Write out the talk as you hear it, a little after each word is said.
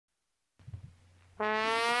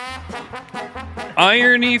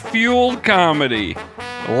irony-fueled comedy.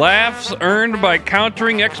 Laughs earned by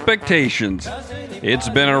countering expectations. It's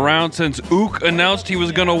been around since Ook announced he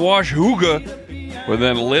was going to wash Hooga, but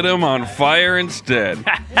then lit him on fire instead.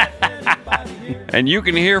 And you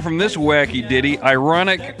can hear from this wacky ditty,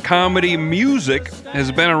 ironic comedy music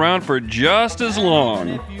has been around for just as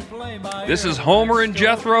long. This is Homer and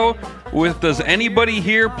Jethro with Does Anybody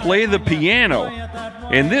Here Play the Piano?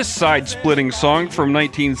 In this side-splitting song from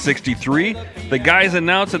 1963, the guys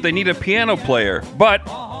announced that they need a piano player. But,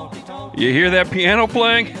 you hear that piano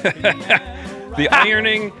playing? The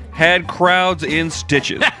ironing had crowds in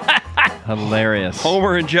stitches. Hilarious.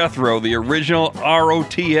 Homer and Jethro, the original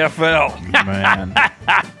ROTFL. Man.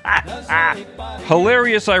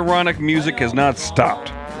 Hilarious ironic music has not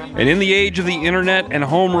stopped. And in the age of the internet and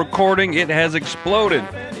home recording, it has exploded.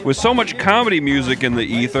 With so much comedy music in the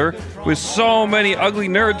ether, with so many ugly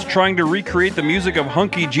nerds trying to recreate the music of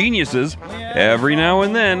hunky geniuses, every now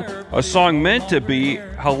and then, a song meant to be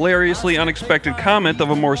hilariously unexpected comment of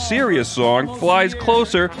a more serious song flies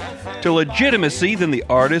closer to legitimacy than the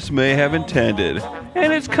artist may have intended.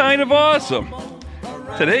 And it's kind of awesome.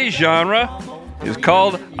 Today's genre is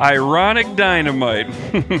called Ironic Dynamite.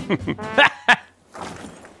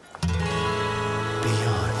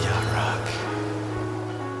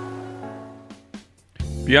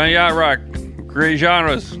 Beyond Yacht Rock, great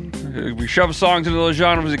genres. We shove songs into those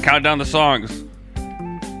genres and count down the songs.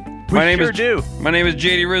 My name is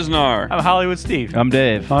JD Riznar. I'm Hollywood Steve. I'm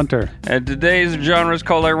Dave. Hunter. And today's genre is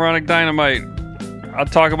called Ironic Dynamite. I'll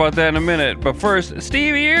talk about that in a minute. But first,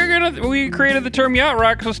 Steve, we created the term yacht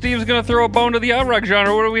rock, so Steve's gonna throw a bone to the yacht rock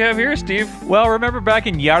genre. What do we have here, Steve? Well, remember back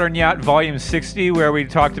in Yacht on Yacht Volume 60 where we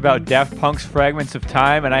talked about Daft Punk's Fragments of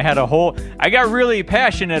Time, and I got really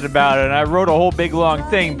passionate about it, and I wrote a whole big long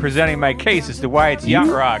thing presenting my case as to why it's yacht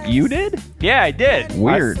rock. You did? Yeah, I did.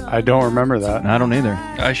 Weird. I don't remember that. I don't either.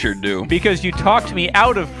 I sure do. Because you talked me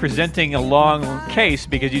out of presenting a long case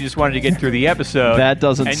because you just wanted to get through the episode. That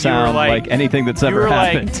doesn't and sound like anything that's ever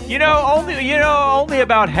happened. Only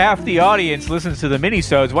about half the audience listens to the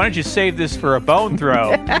minisodes. Why don't you save this for a bone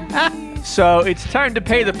throw? So it's time to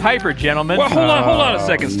pay the piper, gentlemen. Well, hold on a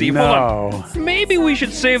second, Steve. No. Hold on. Maybe we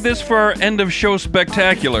should save this for our end of show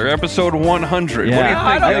spectacular, episode 100. Yeah. What do you think?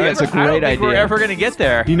 I think guys? that's a great I don't think idea. we're ever going to get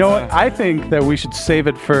there. You know what? I think that we should save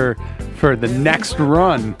it for the next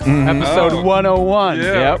run, episode Oh. 101.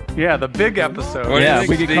 Yeah. Yep. Yeah, the big episode. What do you Yeah,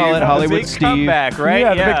 think, we could Steve? call it The Hollywood big Steve. comeback, right?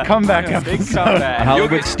 Yeah, the big comeback Big episode. comeback.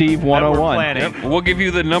 Hollywood Steve That we're 101. planning. Yep. We'll give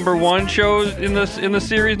you the number one shows in the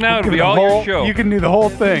series now. It'll be The all whole- your show. You can do the whole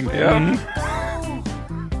thing. Yep.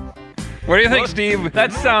 What do you think, Well, Steve?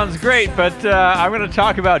 That sounds great, but I'm going to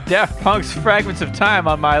talk about Daft Punk's Fragments of Time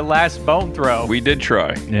on my last bone throw. We did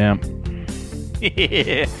try. Yeah.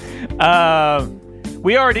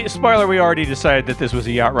 We already decided that this was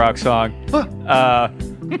a yacht rock song.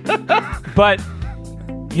 But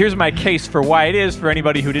here's my case for why it is for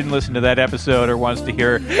anybody who didn't listen to that episode or wants to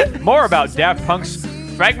hear more about Daft Punk's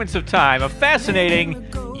Fragments of Time, a fascinating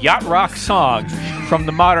yacht rock song from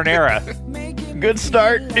the modern era. Good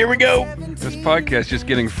start. Here we go. This podcast is just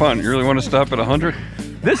getting fun. You really want to stop at 100?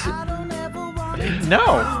 This... No,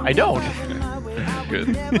 I don't. Good.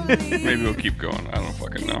 Maybe we'll keep going. I don't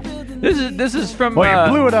fucking know. This is from... Well,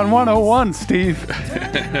 you blew it on 101, Steve.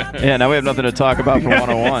 Yeah, now we have nothing to talk about for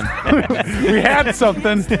 101. We had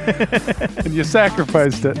something, and you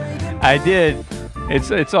sacrificed it. I did.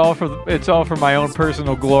 It's all for my own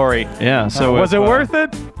personal glory. Yeah, so Was it worth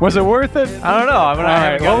it? Was it worth it? I don't know. All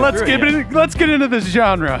right. Well, let's get into this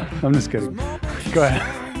genre. I'm just kidding. Go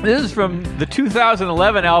ahead. This is from the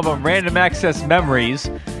 2011 album Random Access Memories,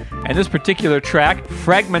 and this particular track,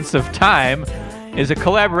 Fragments of Time, is a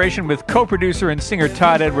collaboration with co-producer and singer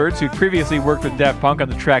Todd Edwards, who previously worked with Daft Punk on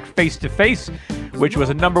the track Face to Face, which was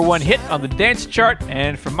a #1 hit on the dance chart,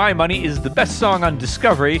 and for my money is the best song on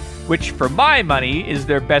Discovery, which for my money is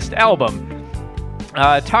their best album.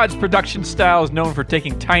 Todd's production style is known for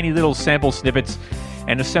taking tiny little sample snippets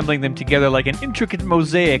and assembling them together like an intricate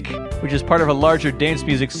mosaic, which is part of a larger dance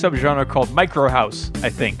music subgenre called micro house, I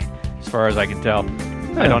think, as far as I can tell.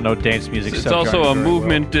 I don't know dance music It's subgenre also a very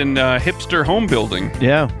movement in hipster home building.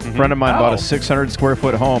 Yeah, a friend of mine bought Oh. a 600 square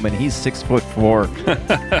foot home, and he's 6'4".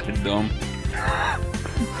 Dumb. well.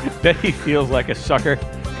 Bet he feels like a sucker.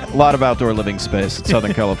 A lot of outdoor living space in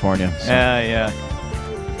Southern California. So. Yeah.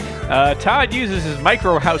 Todd uses his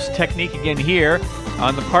micro house technique again here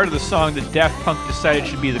on the part of the song that Daft Punk decided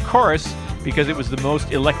should be the chorus because it was the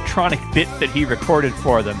most electronic bit that he recorded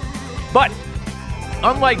for them. But,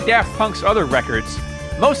 unlike Daft Punk's other records,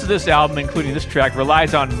 most of this album, including this track,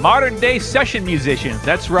 relies on modern-day session musicians.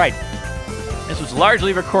 That's right. This was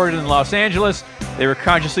largely recorded in Los Angeles. They were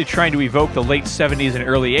consciously trying to evoke the late 70s and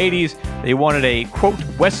early 80s. They wanted a, quote,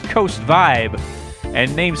 West Coast vibe,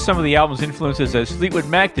 and named some of the album's influences as Fleetwood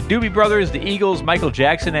Mac, the Doobie Brothers, the Eagles, Michael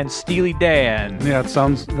Jackson, and Steely Dan. Yeah, that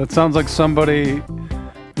sounds like somebody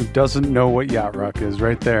who doesn't know what yacht rock is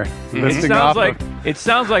right there. It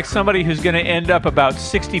sounds like somebody who's going to end up about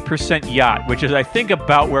 60% yacht, which is, I think,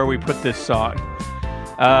 about where we put this song.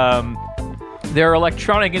 Their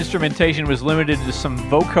electronic instrumentation was limited to some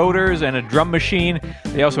vocoders and a drum machine.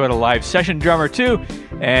 They also had a live session drummer, too,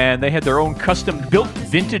 and they had their own custom-built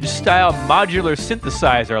vintage-style modular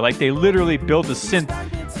synthesizer. Like, they literally built a synth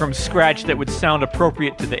from scratch that would sound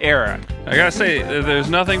appropriate to the era. I gotta say, there's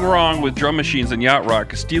nothing wrong with drum machines in yacht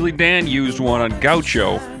rock. Steely Dan used one on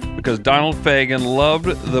Gaucho because Donald Fagen loved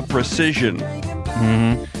the precision.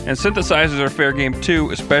 Mm-hmm. And synthesizers are fair game too,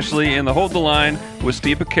 especially in the Hold the Line with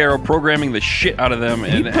Steve Porcaro programming the shit out of them.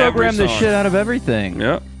 He programmed the shit out of everything.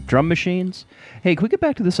 Yeah. Drum machines. Hey, can we get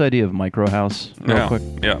back to this idea of micro house real quick?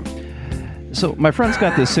 Yeah. So my friend's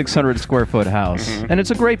got this 600 square foot house, and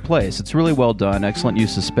it's a great place. It's really well done, excellent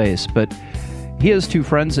use of space. But he has two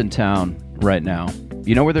friends in town right now.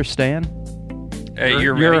 You know where they're staying? At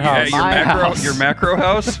your house. Your macro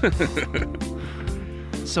house?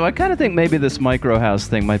 So I kind of think maybe this micro house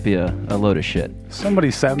thing might be a load of shit.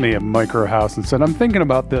 Somebody sent me a micro house and said, I'm thinking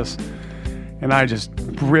about this. And I just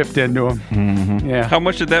ripped into him. Mm-hmm. Yeah. How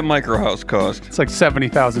much did that micro house cost? It's like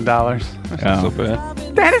 $70,000. That's not so bad.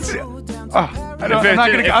 That is...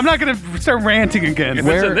 I'm not gonna start ranting again. If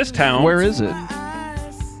it's in this town. Where is it?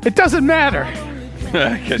 It doesn't matter.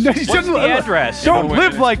 What's the address? Don't No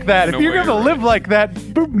live way. like that. No If you're way gonna you're live like that,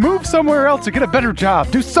 move somewhere else to get a better job.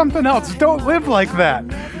 Do something else. Don't live like that.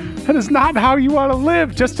 That is not how you want to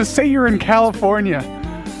live. Just to say you're in California.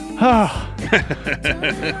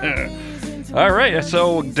 All right,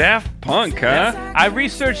 so Daft Punk, huh? I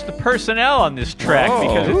researched the personnel on this track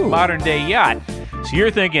because it's modern day yacht. So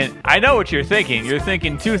you're thinking, I know what you're thinking. You're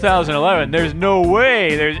thinking 2011. There's no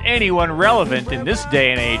way there's anyone relevant in this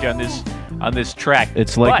day and age on this track.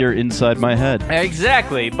 It's like But- you're inside my head.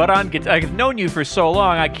 Exactly. But I've known you for so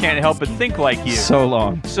long, I can't help but think like you. So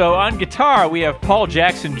long. So on guitar, we have Paul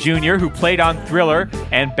Jackson Jr., who played on Thriller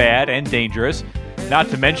and Bad and Dangerous. Not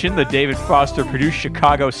to mention the David Foster produced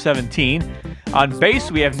Chicago 17. On bass,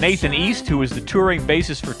 we have Nathan East, who was the touring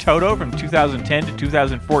bassist for Toto from 2010 to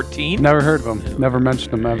 2014. Never heard of him. Never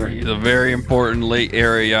mentioned him ever. He's a very important late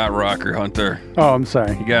era yacht rocker, Hunter. Oh, I'm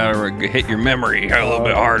sorry. You gotta hit your memory a little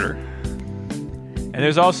bit harder. And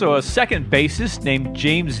there's also a second bassist named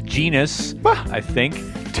James Genus, I think.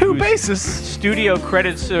 Two whose bassists. Studio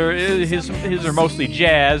credits are his are mostly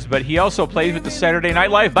jazz, but he also plays with the Saturday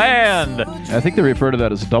Night Live Band. I think they refer to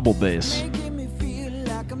that as double bass.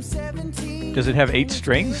 Does it have 8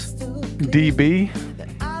 strings? DB.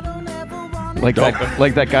 Like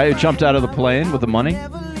that guy who jumped out of the plane with the money?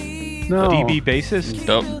 No. DB bassist?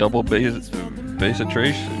 Double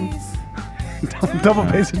bassitration. Double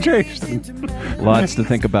bassitration. Lots to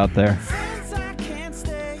think about there.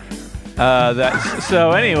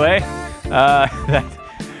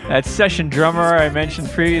 That session drummer I mentioned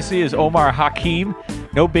previously is Omar Hakim.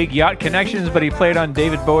 No big yacht connections, but he played on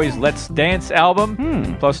David Bowie's Let's Dance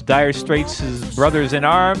album, plus Dire Straits' Brothers in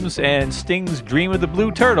Arms, and Sting's Dream of the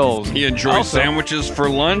Blue Turtles. He enjoys Also- sandwiches for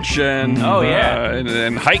lunch and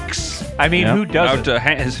and hikes I mean, Yeah. who doesn't? out to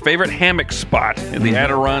his favorite hammock spot in the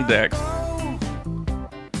Adirondacks.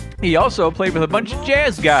 He also played with a bunch of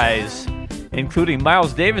jazz guys, including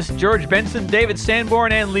Miles Davis, George Benson, David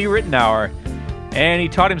Sanborn, and Lee Ritenour. And he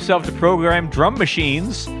taught himself to program drum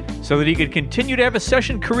machines so that he could continue to have a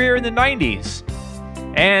session career in the 90s.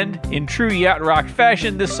 And in true yacht rock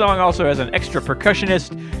fashion, this song also has an extra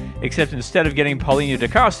percussionist, except instead of getting Paulinho da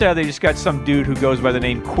Costa, they just got some dude who goes by the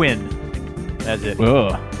name Quinn. That's it.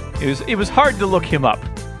 Ugh. It was hard to look him up.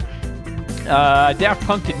 Daft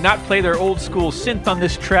Punk did not play their old school synth on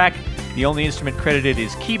this track. The only instrument credited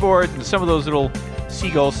is keyboard, and some of those little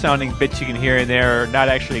seagull sounding bits you can hear in there are not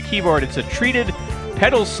actually a keyboard. It's a treated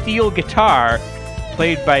pedal steel guitar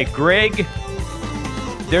played by Greg.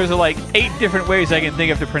 There's like 8 different ways I can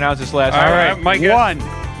think of to pronounce this last All name. right, my guess,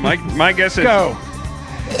 One. my guess is Go.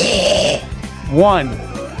 One.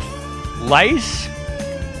 Lice?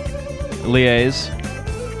 Liaise.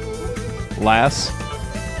 Lass.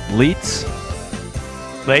 Leets.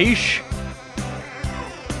 Leish?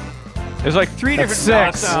 There's like 3 That's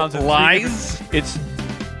different 6. sounds. and 3 Lies? different- It's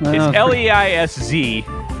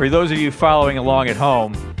Leisz, for those of you following along at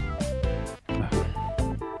home.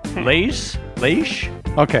 Lace? Leish?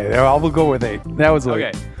 Okay, there, I will go with 8. That was like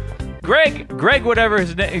Okay. Greg, whatever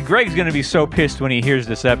his name, Greg's gonna be so pissed when he hears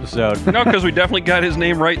this episode. No, because we definitely got his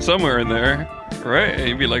name right somewhere in there. Right?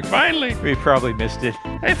 He'd be like, finally. We probably missed it.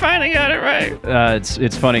 I finally got it right.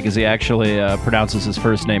 It's funny because he actually pronounces his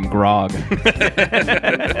first name Grog.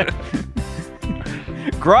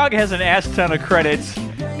 Grog has an ass ton of credits,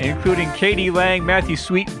 including K.D. Lang, Matthew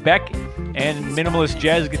Sweet, Beck, and minimalist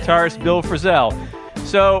jazz guitarist Bill Frisell.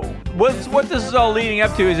 So what this is all leading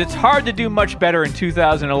up to is it's hard to do much better in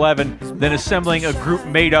 2011 than assembling a group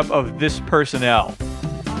made up of this personnel.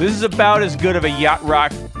 This is about as good of a yacht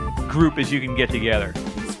rock group as you can get together.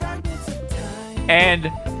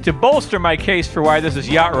 And to bolster my case for why this is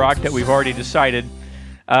yacht rock that we've already decided,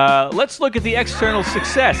 let's look at the external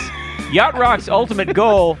success. Yacht rock's ultimate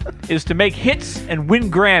goal is to make hits and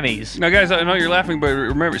win Grammys. Now, guys, I know you're laughing, but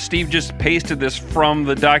remember, Steve just pasted this from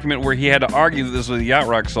the document where he had to argue that this was a yacht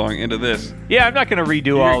rock song into this. Yeah, I'm not going to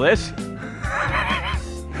redo all this.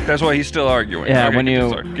 That's why he's still arguing. Yeah,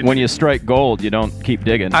 Okay, when you strike gold, you don't keep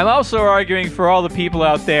digging. I'm also arguing for all the people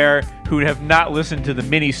out there who have not listened to the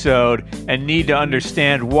mini-sode and need to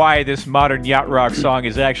understand why this modern yacht rock song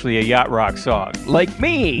is actually a yacht rock song. Like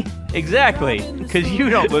me. Exactly, because you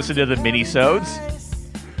don't listen to the mini-sodes.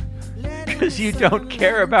 Because you don't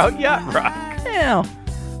care about yacht rock. Yeah.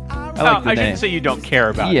 I shouldn't say you don't care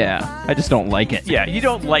about it. Yeah, I just don't like it. Yeah, you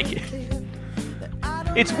don't like it.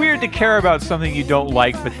 It's weird to care about something you don't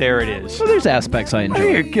like, but there it is. Well, there's aspects I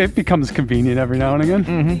enjoy. It becomes convenient every now and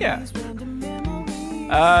again. Yeah.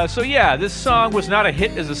 So yeah, this song was not a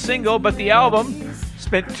hit as a single, but the album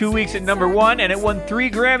spent 2 weeks at #1, and it won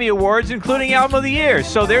 3 Grammy Awards, including Album of the Year.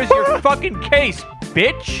 So there's your fucking case,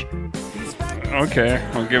 bitch. Okay,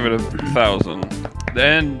 I'll give it 1,000.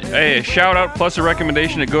 Then, hey, a shout out plus a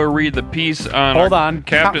recommendation to go read the piece on Hold our on.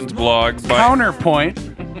 Captain's blog. By, Counterpoint.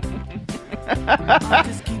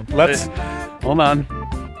 Let's hold on.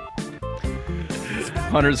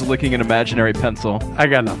 Hunter's licking an imaginary pencil. I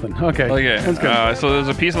got nothing. Okay. That's good. So there's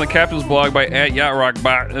a piece on the Captain's blog by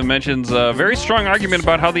 @YachtRockBot that mentions a very strong argument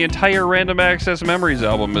about how the entire Random Access Memories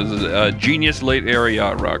album is a genius late era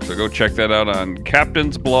yacht rock. So go check that out on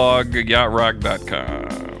Captain's blog,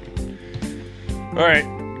 yachtrock.com. All right,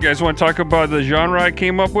 you guys want to talk about the genre I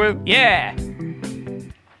came up with? Yeah.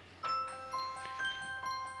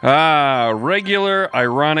 Regular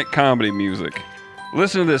ironic comedy music.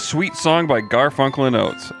 Listen to this sweet song by Garfunkel and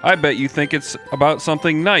Oates. I bet you think it's about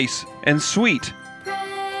something nice and sweet.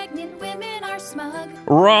 Pregnant women are smug.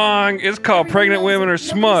 Wrong. It's called Pregnant Women Are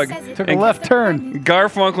Smug. Took a left turn.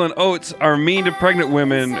 Garfunkel and Oates are mean to pregnant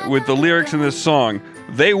women with the lyrics in this song.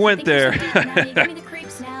 They went there.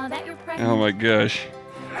 Oh my gosh.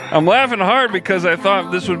 I'm laughing hard because I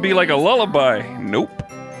thought this would be like a lullaby. Nope.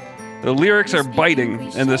 The lyrics are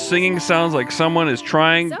biting, and the singing sounds like someone is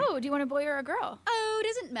trying. So, do you want a boy or a girl? Oh, it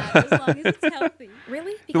doesn't matter as long as it's healthy.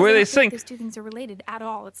 Really? The way they sing. Those two things are related at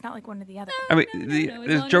all. It's not like one or the other. I mean,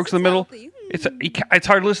 there's jokes in the middle. It's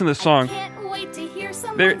hard to listen to this song. Can't wait to hear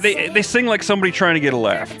someone They sing like somebody trying to get a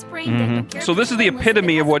laugh. So this is the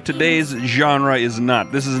epitome of what today's genre is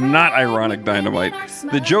not. This is not ironic dynamite.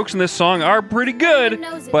 The jokes in this song are pretty good,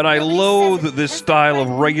 but I loathe this style of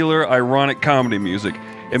regular ironic comedy music.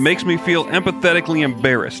 It makes me feel empathetically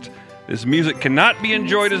embarrassed. This music cannot be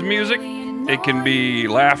enjoyed as music. It can be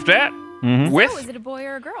laughed at with. Oh, is it a boy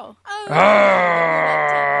or a girl?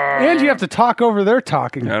 And you have to talk over their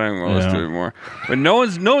talking. I don't want to listen to it anymore. But no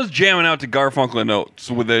one's jamming out to Garfunkel and Oates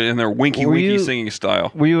in their winky singing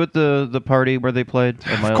style. Were you at the party where they played?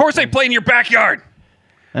 Of course they played in your backyard.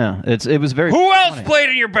 Yeah, it was very. Who else played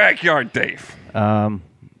in your backyard, Dave?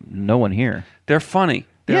 No one here. They're funny.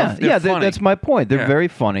 They're funny. That's my point. They're very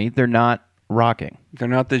funny. They're not rocking. They're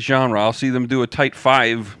not this genre. I'll see them do a tight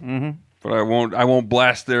 5, but I won't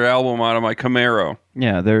blast their album out of my Camaro.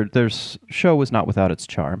 Yeah, their show was not without its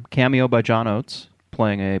charm. Cameo by John Oates,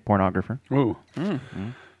 playing a pornographer. Ooh.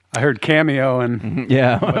 I heard Cameo and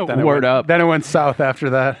word up. Then it went south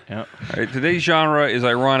after that. Yep. All right, today's genre is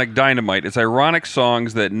ironic dynamite. It's ironic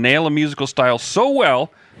songs that nail a musical style so well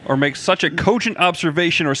or make such a cogent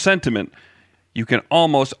observation or sentiment you can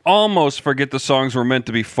almost forget the songs were meant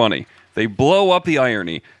to be funny. They blow up the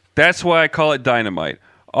irony. That's why I call it dynamite.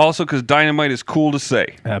 Also because dynamite is cool to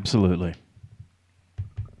say. Absolutely.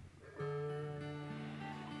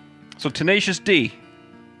 So Tenacious D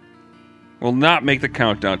will not make the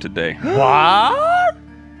countdown today. What?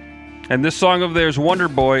 And this song of theirs, Wonder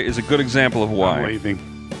Boy, is a good example of I'm why. waving.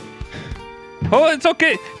 Oh, it's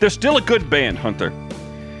okay. They're still a good band, Hunter.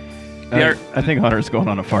 I think Hunter's going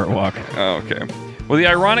on a fart walk. Oh, okay. Well, the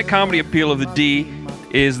ironic comedy appeal of the D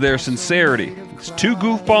is their sincerity. It's two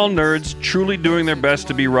goofball nerds truly doing their best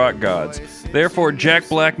to be rock gods. Therefore, Jack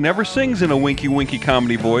Black never sings in a winky-winky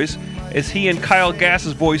comedy voice, as he and Kyle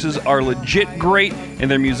Gass's voices are legit great,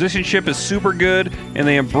 and their musicianship is super good, and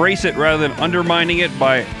they embrace it rather than undermining it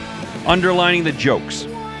by underlining the jokes.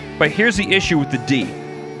 But here's the issue with the D.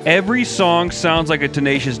 Every song sounds like a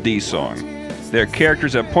Tenacious D song. Their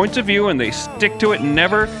characters have points of view, and they stick to it,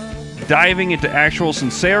 never diving into actual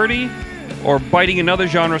sincerity or biting another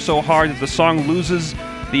genre so hard that the song loses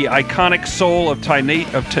the iconic soul of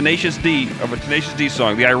Tenacious D, of a Tenacious D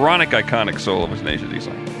song, the ironic iconic soul of a Tenacious D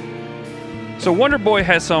song. So Wonder Boy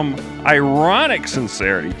has some ironic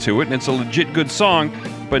sincerity to it, and it's a legit good song,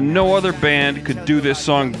 but no other band could do this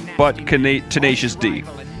song but Tenacious D.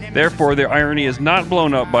 Therefore, their irony is not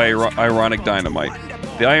blown up by ironic dynamite.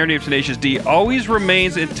 The irony of Tenacious D always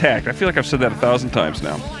remains intact. I feel like I've said that 1,000 times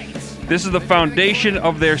now. This is the foundation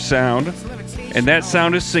of their sound, and that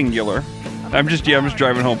sound is singular. I'm just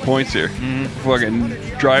driving home points here. Fucking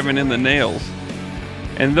driving in the nails.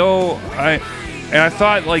 And though I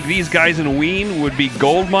thought like these guys in Ween would be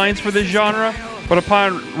gold mines for this genre, but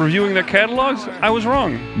upon reviewing their catalogs, I was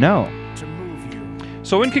wrong. No.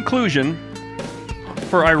 So in conclusion,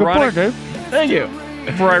 for ironic, Thank you.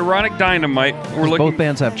 for ironic dynamite, Both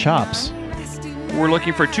bands have chops. we're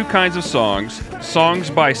looking for two kinds of songs. Songs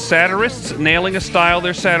by satirists nailing a style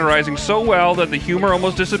they're satirizing so well that the humor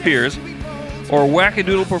almost disappears, or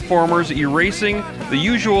wackadoodle performers erasing the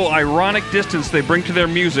usual ironic distance they bring to their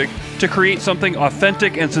music to create something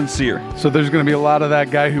authentic and sincere. So there's going to be a lot of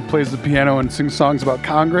that guy who plays the piano and sings songs about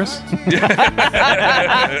Congress.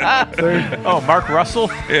 Oh, Mark Russell?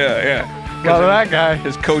 Yeah. A lot of that guy.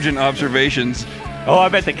 His cogent observations. Oh, I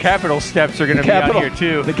bet the Capitol steps are going to be on here,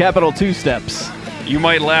 too. The Capital 2 steps. You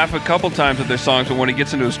might laugh a couple times at their songs, but when he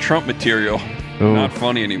gets into his Trump material, Ooh. not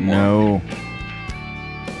funny anymore. No.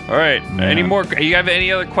 All right. Man. Any more? You have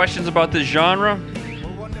any other questions about this genre?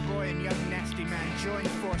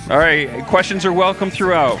 All right. Questions are welcome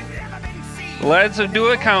throughout. Let's do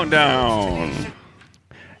a countdown.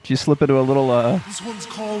 Did you slip into a little, This one's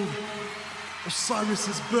called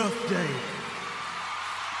Osiris's Birthday.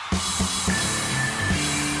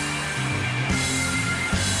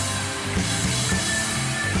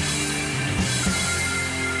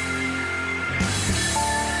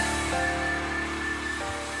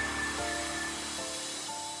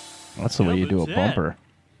 that's the way you do a bumper.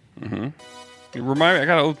 Remind me, I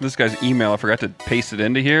gotta open this guy's email. I forgot to paste it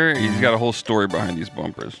into here. He's got a whole story behind these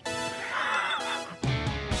bumpers.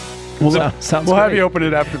 Sounds We'll have great. you open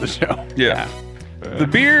it after the show. Yeah. The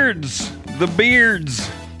Beards. The Beards.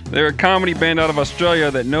 They're a comedy band out of Australia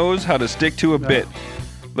that knows how to stick to a bit.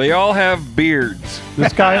 They all have beards.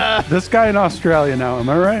 This guy in Australia now, am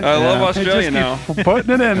I right? I love They Australia just now. keep putting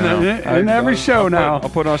it in every show now. I'll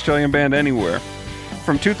put an Australian band anywhere.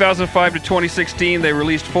 From 2005 to 2016, they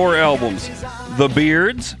released 4 albums. The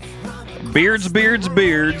Beards,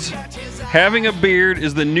 Beards, Having a Beard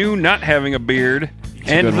is the new Not Having a Beard,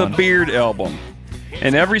 and good the one. Beard album.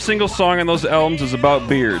 And every single song on those albums is about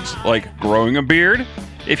beards, like growing a beard.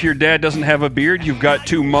 If your dad doesn't have a beard, you've got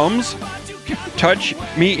 2 mums. Touch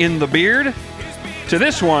me in the beard. To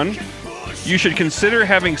this one, you should consider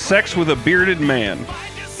having sex with a bearded man.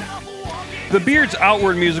 The Beard's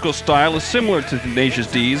outward musical style is similar to Tenacious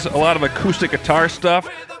D's, a lot of acoustic guitar stuff,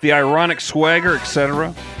 the ironic swagger,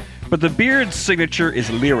 etc. But the Beard's signature is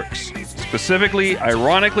lyrics, specifically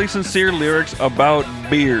ironically sincere lyrics about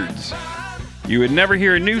beards. You would never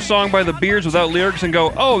hear a new song by the Beards without lyrics and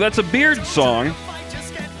go, oh, that's a Beard song,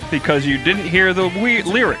 because you didn't hear the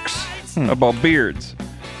lyrics about beards.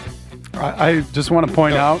 I just want to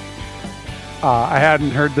point out, I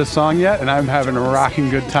hadn't heard this song yet, and I'm having a rocking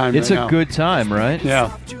good time. It's right a now. good time, right?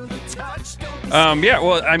 Yeah. Yeah,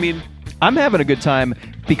 well, I mean, I'm having a good time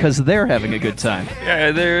because they're having a good time.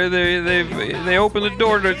 yeah, they open the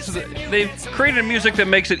door to. They've created music that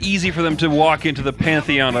makes it easy for them to walk into the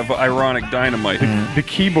pantheon of ironic dynamite. The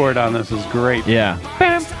keyboard on this is great. Yeah.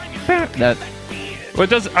 That Well, it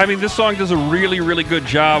does. I mean, this song does a really, really good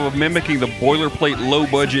job of mimicking the boilerplate,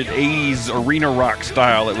 low-budget '80s arena rock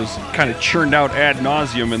style that was kind of churned out ad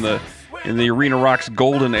nauseum in the arena rock's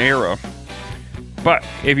golden era. But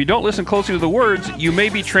if you don't listen closely to the words, you may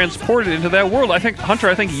be transported into that world. I think,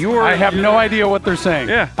 Hunter, you're. I have no idea what they're saying.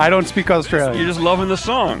 Yeah. I don't speak Australian. You're just loving the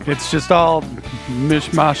song. It's just all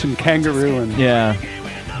mishmash and kangaroo and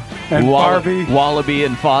Barbie. Wallaby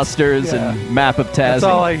and Foster's Yeah. and Map of Tassie. That's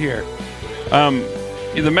all I hear.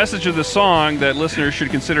 The message of the song that listeners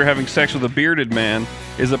should consider having sex with a bearded man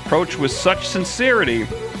is approached with such sincerity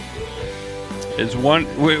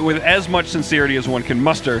with as much sincerity as one can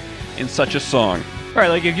muster in such a song. Right,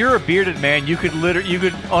 like if you're a bearded man, you could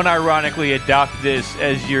unironically adopt this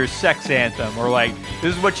as your sex anthem, or like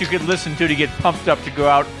this is what you could listen to get pumped up to go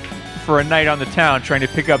out for a night on the town trying to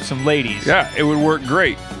pick up some ladies. Yeah, it would work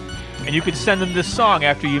great. And you could send them this song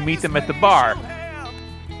after you meet them at the bar.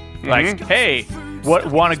 Like, hey,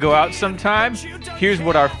 want to go out sometime? Here's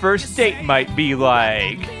what our first date might be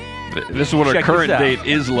like. This is what our Check current this out. date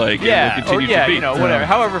is like. Yeah, and will continue or to be. you know, whatever.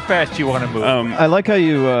 However fast you want to move. I like how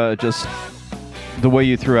you just the way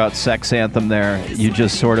you threw out sex anthem there. You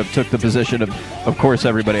just sort of took the position of course,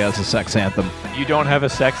 everybody has a sex anthem. You don't have a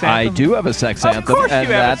sex I anthem? do have a sex Of anthem, course you and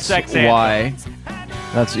have a that's sex anthem. why.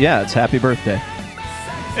 It's Happy Birthday.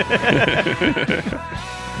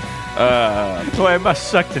 Boy, it must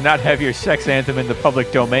suck to not have your sex anthem in the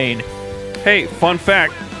public domain. Hey, fun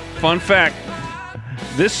fact.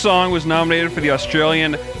 This song was nominated for the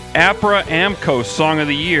Australian APRA AMCO Song of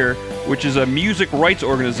the Year, which is a music rights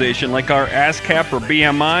organization like our ASCAP or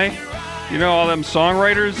BMI. You know all them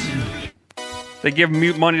songwriters? They give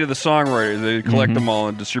money to the songwriters. They collect them all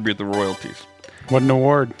and distribute the royalties. What an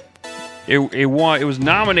award. It was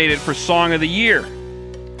nominated for Song of the Year.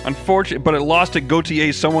 Unfortunately, but it lost to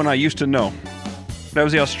Gautier, someone I used to know. That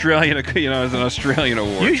was the Australian, as an Australian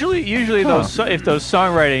award. Usually, if those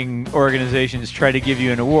songwriting organizations try to give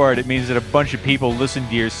you an award, it means that a bunch of people listened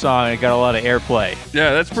to your song and it got a lot of airplay.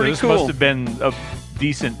 Yeah, that's pretty so this cool. must have been a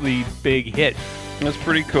decently big hit. That's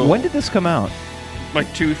pretty cool. When did this come out? Like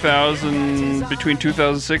between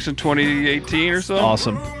 2006 and 2018 or so.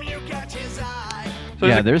 Awesome. So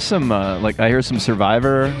Yeah, there's some I hear some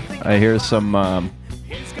Survivor. I hear some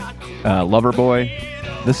Loverboy.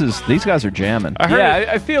 These guys are jamming. I heard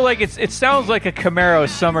I feel like it sounds like a Camaro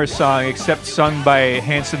summer song, except sung by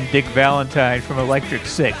handsome Dick Valentine from Electric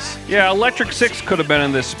Six. Yeah, Electric Six could have been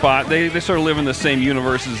in this spot. They sort of live in the same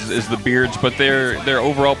universe as the Beards, but their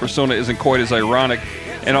overall persona isn't quite as ironic.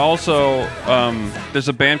 And also, there's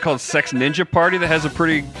a band called Sex Ninja Party that has a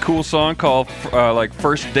pretty cool song called like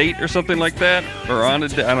First Date or something like that, or On a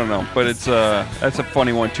Date. I don't know, but that's a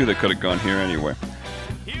funny one too that could have gone here anyway.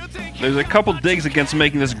 There's a couple digs against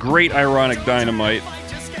making this great ironic dynamite.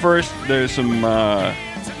 First, there's some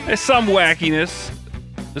wackiness,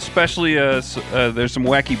 especially there's some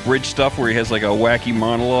wacky bridge stuff where he has like a wacky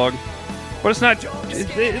monologue, but it's not.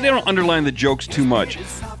 They don't underline the jokes too much.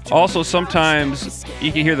 Also, sometimes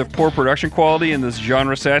you can hear the poor production quality in this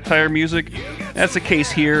genre satire music. That's the case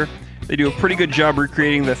here. They do a pretty good job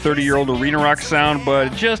recreating the 30-year-old arena rock sound,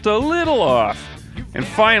 but just a little off. And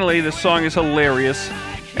finally, the song is hilarious.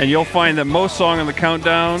 And you'll find that most songs on the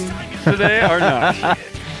countdown today are not.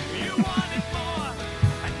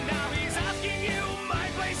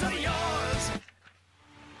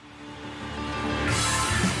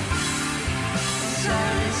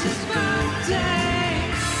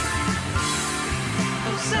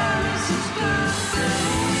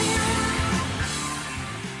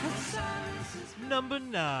 Number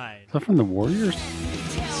 9. Is that from the Warriors?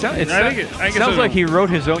 It I guess sounds I like don't- he wrote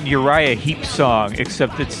his own Uriah Heep song,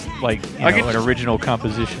 except it's like an original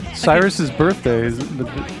composition. Cyrus's birthday is.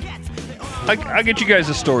 I'll get you guys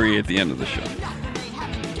a story at the end of the show.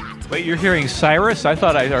 Wait, you're hearing Cyrus? I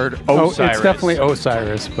thought I heard Osiris. It's definitely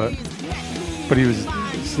Osiris, but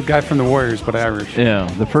it's the guy from the Warriors, but Irish. Yeah,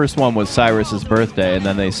 the first one was Cyrus's birthday, and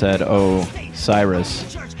then they said, "Oh,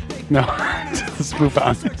 Cyrus." No, let's move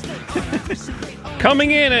on.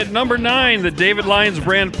 Coming in at number 9, the David Lyons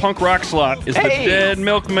brand punk rock slot is the Dead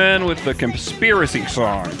Milkmen with the Conspiracy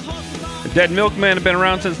song. The Dead Milkmen have been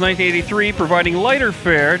around since 1983, providing lighter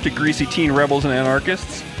fare to greasy teen rebels and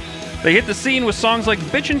anarchists. They hit the scene with songs like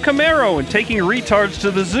Bitchin' Camaro and Taking Retards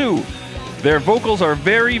to the Zoo. Their vocals are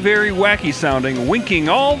very, very wacky sounding, winking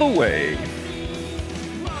all the way.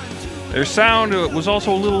 Their sound was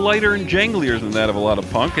also a little lighter and janglier than that of a lot of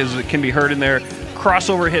punk, as it can be heard in their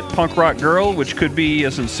crossover hit Punk Rock Girl, which could be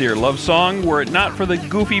a sincere love song were it not for the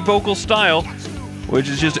goofy vocal style, which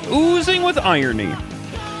is just oozing with irony.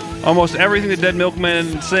 Almost everything the Dead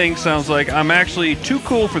Milkmen sing sounds like, I'm actually too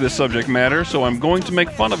cool for this subject matter, so I'm going to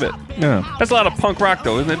make fun of it. Yeah. That's a lot of punk rock,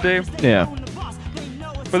 though, isn't it, Dave? Yeah.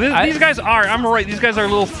 But these guys are, I'm right, these guys are a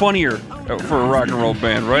little funnier for a rock and roll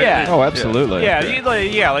band, right? Yeah. Oh, absolutely.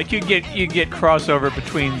 Yeah, like you get crossover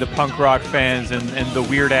between the punk rock fans and the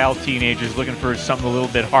Weird Al teenagers looking for something a little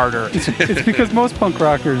bit harder. It's because most punk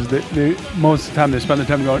rockers, they most of the time they spend their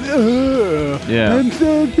time going, Yeah. I'm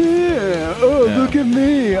so good. Oh, Yeah. look at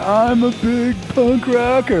me. I'm a big punk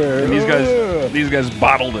rocker. And these guys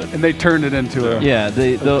bottled it. And they turned it into a... Yeah,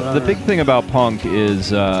 the big thing about punk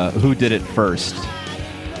is who did it first.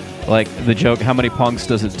 Like the joke, how many punks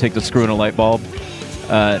does it take to screw in a light bulb?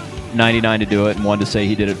 99 to do it, and 1 to say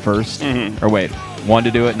he did it first. Mm-hmm. Or wait, 1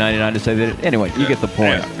 to do it, 99 to say that. Anyway, you get the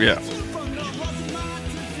point. Yeah.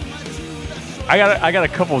 I got a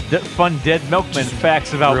couple fun Dead Milkmen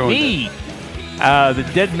facts about Ruined me.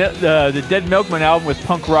 The Dead Milkmen album with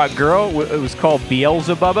Punk Rock Girl, it was called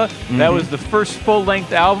Beelzebubba. That was the first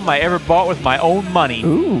full-length album I ever bought with my own money.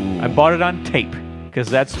 Ooh. I bought it on tape because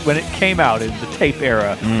that's when it came out, in the tape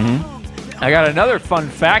era. I got another fun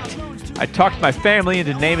fact. I talked my family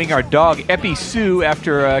into naming our dog Epi Sue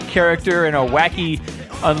after a character in a wacky,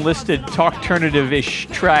 unlisted talk-ternative-ish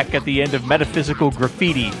track at the end of Metaphysical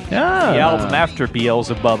Graffiti, the album after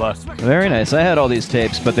Beelzebubba. Very nice. I had all these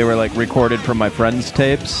tapes, but they were like recorded from my friends'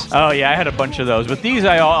 tapes. Oh yeah, I had a bunch of those, but these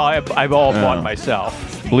I've all bought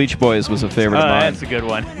myself. Bleach Boys was a favorite of mine. That's a good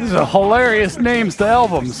one. These are hilarious names to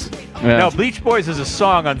albums. Yeah. No, Bleach Boys is a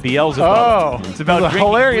song on Beelzebub. Oh, it's about the drinking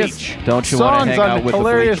hilarious bleach. Don't you want to songs hang on out the with the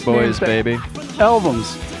hilarious Bleach Boys, names that- baby?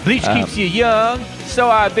 Albums. Bleach keeps you young, so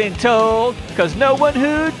I've been told, because no one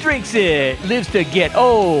who drinks it lives to get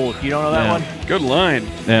old. You don't know that Yeah. one? Good line.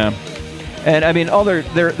 Yeah. And I mean,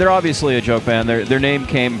 they're obviously a joke band. Their name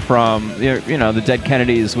came from, you know, the Dead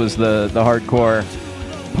Kennedys was the hardcore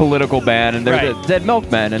political band, and they're Right. the Dead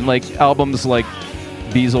Milkmen, and like albums like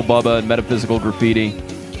Beelzebubba and Metaphysical Graffiti,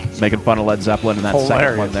 making fun of Led Zeppelin in that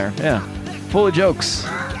second one there. Yeah, full of jokes.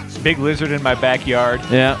 Big Lizard in My Backyard.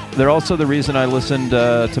 Yeah, they're also the reason I listened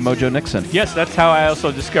to Mojo Nixon. Yes, that's how I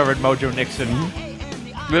also discovered Mojo Nixon.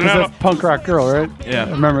 They're It's a not, punk rock girl, right? Yeah.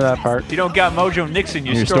 I remember that part. If you don't got Mojo Nixon,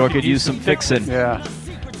 your, Your store could use some fixin'. Yeah.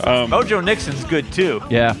 Mojo Nixon's good too,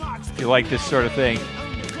 Yeah. if you like this sort of thing.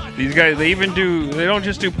 these guys, they don't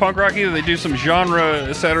just do punk rock either. They do some genre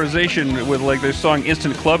satirization with like their song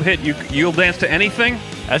 "Instant Club Hit." You'll dance to anything.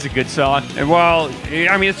 That's a good song. And while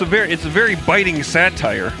I mean it's a very biting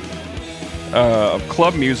satire of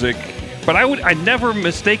club music, but I'd never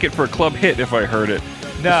mistake it for a club hit if I heard it.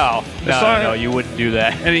 No, song- no, you wouldn't do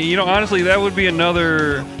that. And you know, honestly, that would be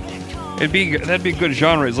another. That'd be a good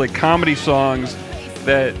genre. It's like comedy songs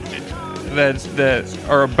that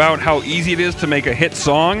are about how easy it is to make a hit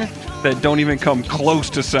song that don't even come close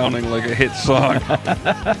to sounding like a hit song.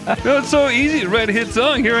 No, it's so easy to write a hit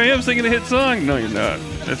song. Here I am singing a hit song. No, you're not.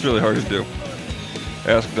 That's really hard to do.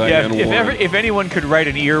 Ask Yeah, Diane Warren. if anyone could write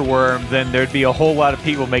an earworm, then there'd be a whole lot of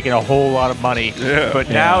people making a whole lot of money. Yeah. But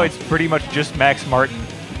now it's pretty much just Max Martin.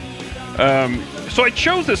 So I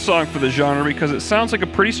chose this song for the genre because it sounds like a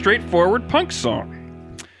pretty straightforward punk song.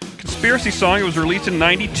 Conspiracy Song. It was released in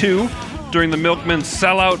 '92 during the Milkmen's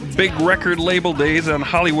sellout big record label days on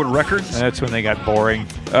Hollywood Records. That's when they got boring.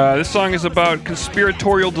 This song is about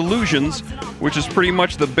conspiratorial delusions, which is pretty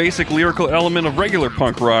much the basic lyrical element of regular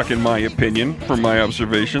punk rock, in my opinion, from my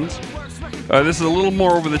observations. This is a little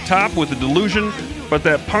more over the top with the delusion, but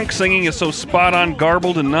that punk singing is so spot-on,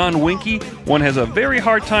 garbled, and non-winky, one has a very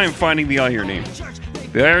hard time finding the irony.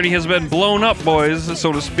 The irony has been blown up, boys,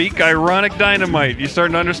 so to speak. Ironic dynamite. You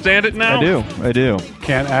starting to understand it now? I do.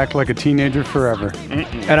 Can't act like a teenager forever.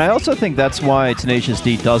 And I also think that's why Tenacious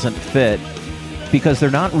D doesn't fit, because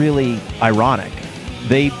they're not really ironic.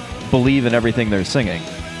 They believe in everything they're singing.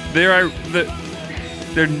 Their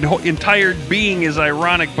entire being is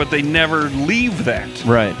ironic, but they never leave that.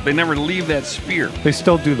 Right. They never leave that sphere. They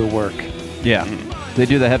still do the work. Yeah. They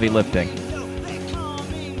do the heavy lifting.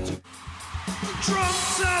 Drum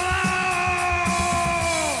solo!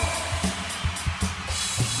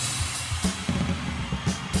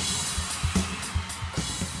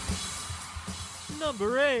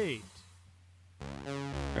 Number 8. All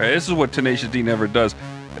right, this is what Tenacious D never does.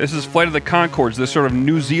 This is Flight of the Conchords. They're sort of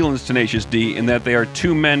New Zealand's Tenacious D in that they are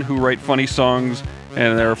two men who write funny songs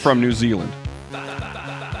and they're from New Zealand.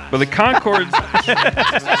 But the Conchords,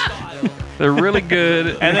 they're really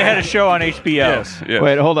good. And they had a show on HBO. Yes.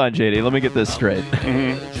 Wait, hold on, JD. Let me get this straight.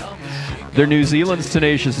 They're New Zealand's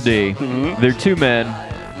Tenacious D. They're two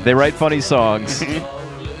men. They write funny songs.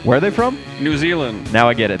 Where are they from? New Zealand. Now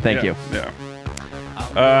I get it. Thank you. Yeah.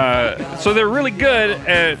 So they're really good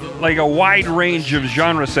at like a wide range of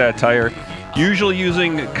genre satire, usually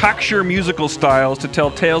using cocksure musical styles to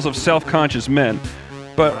tell tales of self-conscious men,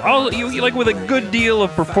 but all you like with a good deal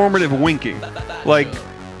of performative winking. Like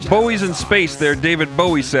Bowie's in Space, their David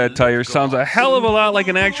Bowie satire sounds a hell of a lot like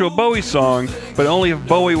an actual Bowie song, but only if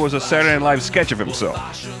Bowie was a Saturday Night Live sketch of himself.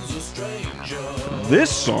 This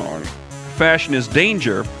song, Fashion is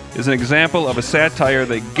Danger, is an example of a satire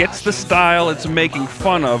that gets the style it's making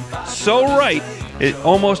fun of so right it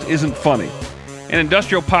almost isn't funny. An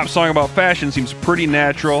industrial pop song about fashion seems pretty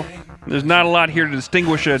natural. There's not a lot here to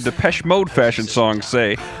distinguish a Depeche Mode fashion song,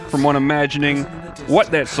 say, from one imagining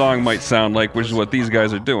what that song might sound like, which is what these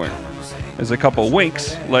guys are doing. There's a couple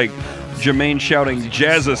winks, like Jermaine shouting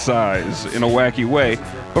jazzercise in a wacky way,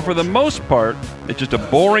 but for the most part, it's just a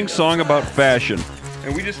boring song about fashion.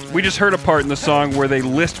 And we just heard a part in the song where they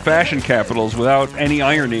list fashion capitals without any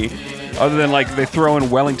irony, other than like they throw in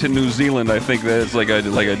Wellington, New Zealand. I think that it's like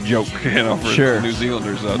a joke, for Sure. New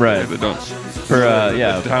Zealanders out Right. there that don't.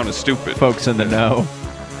 The town is stupid. folks in the know.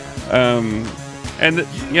 And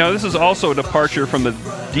this is also a departure from the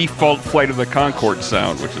default Flight of the Conchords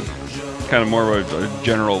sound, which is kind of more of a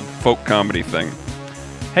general folk comedy thing.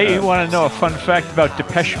 Hey, you want to know a fun fact about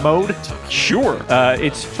Depeche Mode? Sure.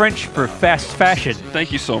 It's French for fast fashion.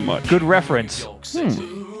 Thank you so much. Good reference.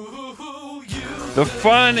 The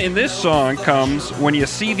fun in this song comes when you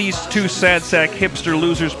see these two sad sack hipster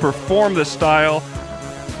losers perform this style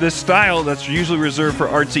that's usually reserved for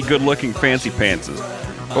artsy, good-looking fancy pantses.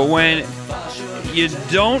 But when you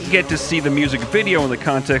don't get to see the music video in the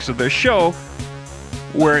context of their show,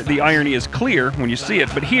 where the irony is clear when you see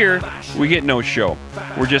it, but here we get no show.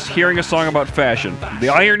 We're just hearing a song about fashion. The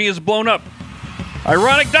irony is blown up.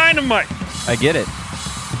 Ironic dynamite. I get it.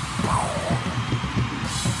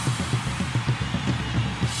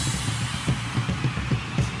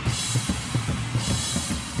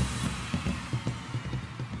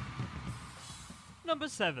 Number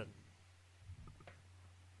 7.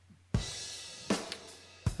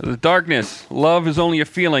 The darkness. Love is only a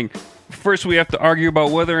feeling. First, we have to argue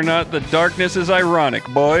about whether or not the darkness is ironic,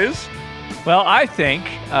 boys. Well, I think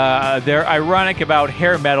they're ironic about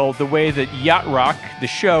hair metal the way that Yacht Rock, the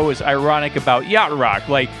show, is ironic about yacht rock.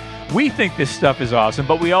 Like, we think this stuff is awesome,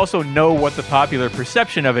 but we also know what the popular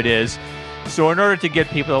perception of it is. So in order to get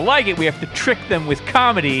people to like it, we have to trick them with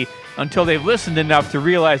comedy until they've listened enough to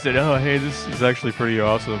realize that, oh, hey, this is actually pretty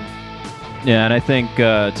awesome. Yeah, and I think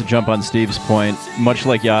to jump on Steve's point, much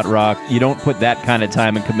like Yacht Rock, you don't put that kind of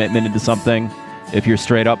time and commitment into something if you're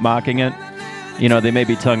straight up mocking it. They may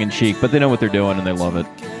be tongue-in-cheek, but they know what they're doing and they love it.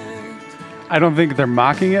 I don't think they're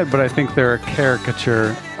mocking it, but I think they're a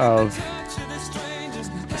caricature of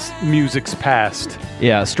music's past.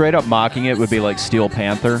 Yeah, straight up mocking it would be like Steel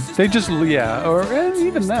Panther. They just, and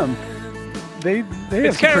even them. They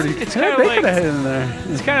It's have kinda- pretty. it's kinda they like- could have hit in there.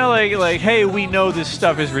 It's kind of like, hey, we know this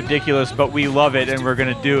stuff is ridiculous, but we love it, and we're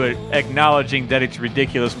going to do it, acknowledging that it's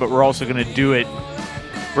ridiculous, but we're also going to do it.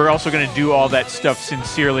 We're also going to do all that stuff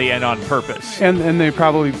sincerely and on purpose. And they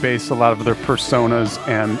probably base a lot of their personas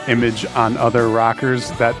and image on other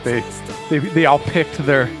rockers that they all picked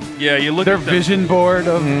their Yeah, you look their at them. vision board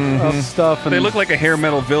of stuff. And They look like a hair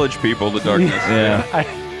metal village people, the darkness. Yeah.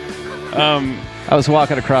 I was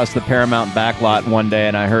walking across the Paramount backlot one day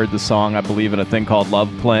and I heard the song, I believe in a thing called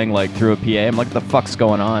Love, playing like through a PA. I'm like, what the fuck's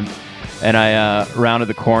going on? And I rounded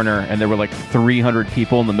the corner and there were like 300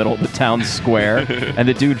 people in the middle of the town square and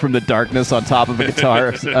the dude from the darkness on top of a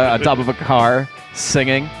guitar, on top of a car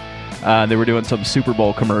singing. They were doing some Super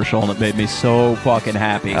Bowl commercial and it made me so fucking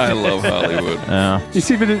happy. I love Hollywood. You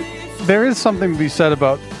see, but there is something to be said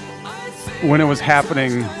about when it was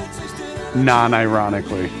happening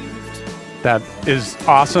non-ironically. That is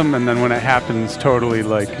awesome, and then when it happens totally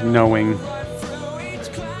like knowing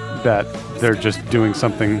that they're just doing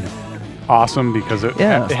something awesome because it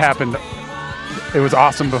happened. It was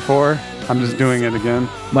awesome before. I'm just doing it again.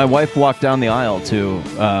 My wife walked down the aisle to,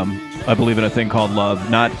 I believe in a thing called Love,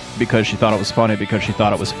 not because she thought it was funny, because she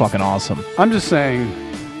thought it was fucking awesome. I'm just saying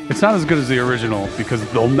it's not as good as the original because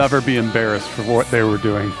they'll never be embarrassed for what they were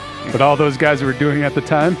doing. But all those guys who were doing it at the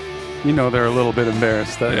time, they're a little bit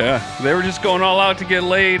embarrassed. Yeah, they were just going all out to get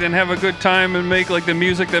laid and have a good time and make like the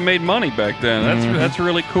music that made money back then. That's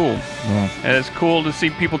really cool, and it's cool to see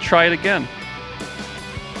people try it again.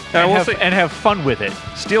 And I will say, And have fun with it.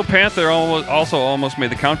 Steel Panther also almost made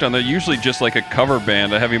the countdown. They're usually just like a cover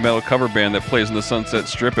band, a heavy metal cover band that plays in the Sunset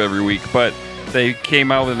Strip every week, but they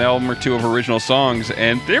came out with an album or two of original songs,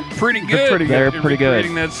 and they're pretty good. They're pretty good.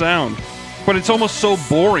 Recreating that sound. But it's almost so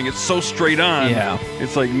boring. It's so straight on. Yeah.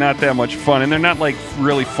 It's like not that much fun. And they're not like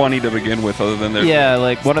really funny to begin with other than they're... Yeah,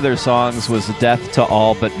 like one of their songs was Death to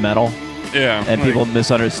All But Metal. Yeah. And people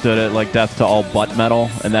misunderstood it like Death to All But Metal.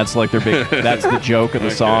 And that's like their big, that's the joke of the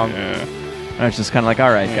song. Yeah. And it's just kind of like,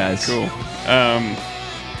 all right, guys. Cool.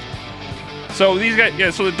 So these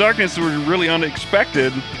guys, so the Darkness were really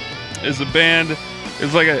unexpected. Is a band,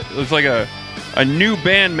 it's like a new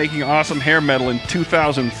band making awesome hair metal in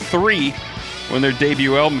 2003 when their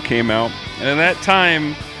debut album came out. And at that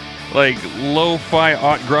time, like lo-fi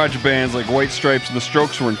garage bands like White Stripes and the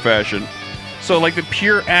Strokes were in fashion. So like the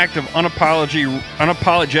pure act of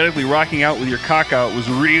unapologetically rocking out with your cock out was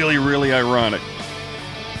really, really ironic.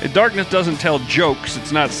 Darkness doesn't tell jokes.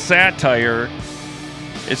 It's not satire.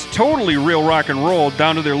 It's totally real rock and roll,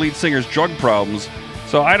 down to their lead singer's drug problems.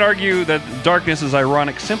 So I'd argue that Darkness is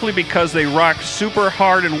ironic simply because they rock super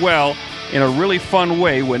hard and well in a really fun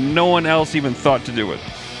way when no one else even thought to do it.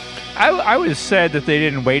 I was sad that they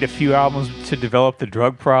didn't wait a few albums to develop the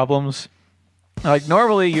drug problems. Like,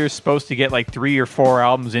 normally you're supposed to get like 3 or 4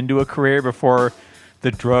 albums into a career before the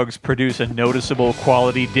drugs produce a noticeable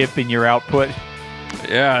quality dip in your output.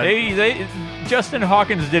 Yeah. Justin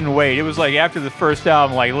Hawkins didn't wait. It was like after the first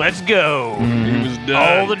album, like, let's go. He was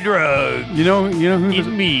done. All the drugs. You know who Eat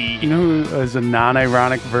me. You know who is a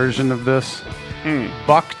non-ironic version of this?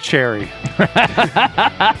 Buck Cherry.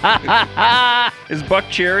 Is Buck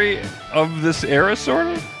Cherry of this era, sort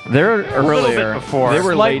of? They're A little bit earlier. before. They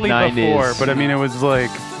were Slightly late 90s. before, but I mean, it was like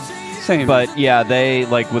same. But yeah, they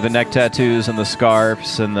like with the neck tattoos and the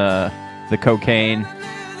scarves and the cocaine.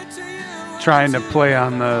 trying to play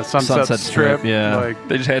on the Sunset Strip. yeah. Like,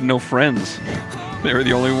 They just had no friends. They were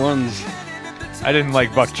the only ones. I didn't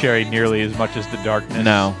like Buck Cherry nearly as much as The Darkness.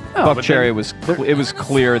 No, No, Buck but Cherry they- was. It was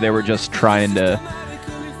clear they were just trying to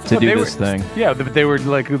Well, do they this were- thing. yeah, they were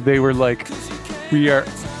like, we are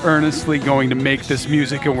earnestly going to make this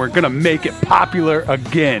music, and we're going to make it popular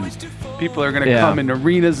again. People are going to Yeah. come in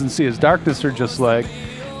arenas and see us. Darkness are just like,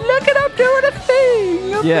 look at I'm doing a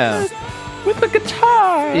thing. Yeah. With the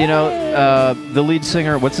guitar. You know, the lead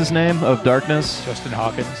singer, what's his name of Darkness? Justin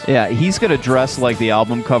Hawkins. Yeah, he's gonna dress like the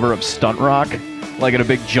album cover of Stunt Rock, like in a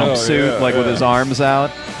big jumpsuit, yeah, like with yeah. his arms out.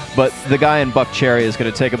 But the guy in Buck Cherry is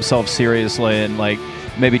gonna take himself seriously and like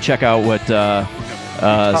maybe check out what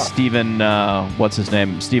Steven, what's his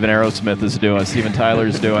name? Steven Aerosmith is doing. Steven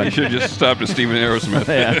Tyler's They doing. should have just stopped at Stephen Aerosmith.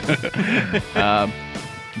 Yeah.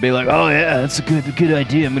 Be like, oh yeah, that's a good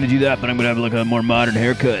idea. I'm gonna do that, but I'm gonna have like a more modern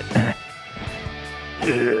haircut. All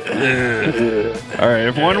right,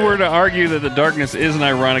 if one were to argue that The Darkness is an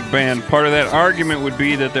ironic band, part of that argument would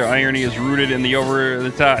be that their irony is rooted in the over the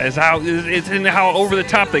top, it's in how over the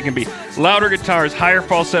top they can be. Louder guitars, higher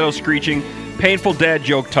falsetto screeching, painful dad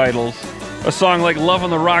joke titles. A song like "Love on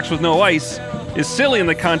the Rocks with No Ice" is silly in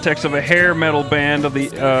the context of a hair metal band of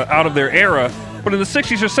the out of their era, but in the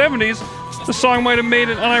 60s or 70s, the song might have made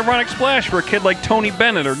an unironic splash for a kid like Tony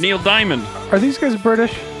Bennett or Neil Diamond. Are these guys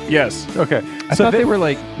British? Yes. Okay. I thought they were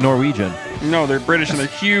like Norwegian. No, they're British and they're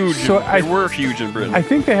huge. So They were huge in Britain. I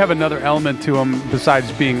think they have another element to them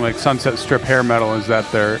besides being like Sunset Strip hair metal, is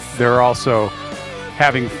that they're also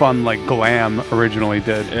having fun like Glam originally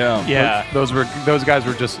did. Yeah. Yeah. Those guys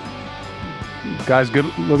were just guys good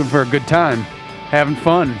looking for a good time, having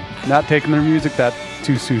fun, not taking their music that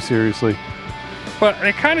too seriously. But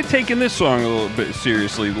they're kind of taking this song a little bit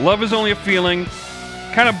seriously. Love is Only a Feeling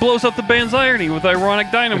kind of blows up the band's irony with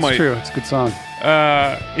ironic dynamite. It's true. It's a good song.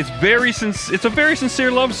 It's a very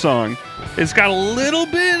sincere love song. It's got a little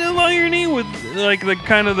bit of irony with like the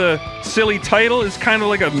kind of the silly title. It's kind of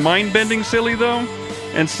like a mind-bending silly though,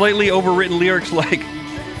 and slightly overwritten lyrics like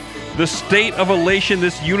 "The state of elation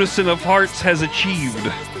this unison of hearts has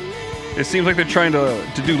achieved." It seems like they're trying to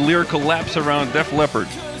do lyrical laps around Def Leppard,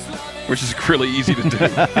 which is really easy to do.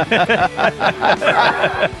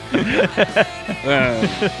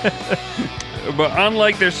 But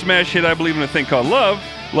unlike their smash hit, I Believe in a Thing Called Love,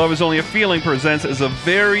 Love is Only a Feeling presents as a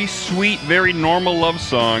very sweet, very normal love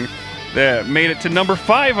song that made it to number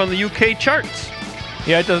 5 on the UK charts.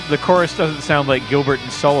 Yeah, the chorus doesn't sound like Gilbert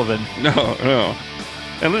and Sullivan. No.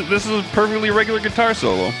 And this is a perfectly regular guitar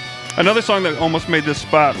solo. Another song that almost made this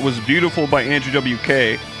spot was Beautiful by Andrew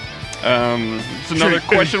WK. It's another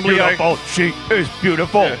questionably... She is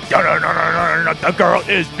beautiful. Yeah. The girl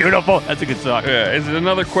is beautiful. That's a good song. Yeah, it's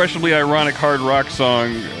another questionably ironic hard rock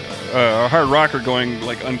song, a hard rocker going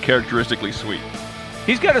like uncharacteristically sweet.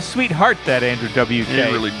 He's got a sweet heart, that Andrew WK. He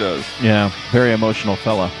really does. Yeah, very emotional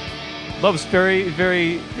fella. Loves very,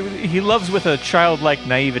 very... He loves with a childlike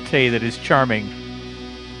naivete that is charming.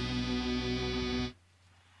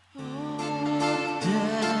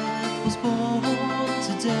 Death was born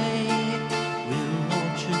today. We'll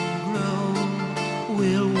watch him grow.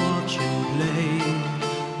 We'll watch him play.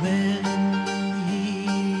 When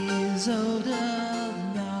he's older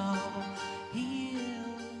now,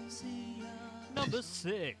 he'll see us. Number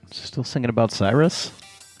 6. Still singing about Cyrus? I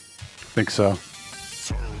think so.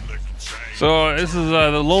 So this is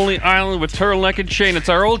The Lonely Island with Turtleneck and Chain. It's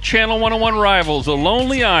our old Channel 101 rivals, The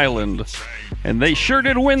Lonely Island. And they sure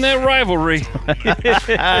did win that rivalry.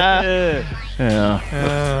 Yeah.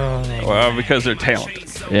 Well, because they're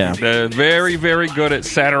talented. Yeah. They're very, very good at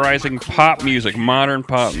satirizing pop music, modern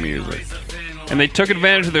pop music. And they took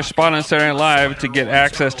advantage of their spot on Saturday Night Live to get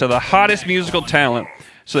access to the hottest musical talent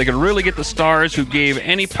so they could really get the stars who gave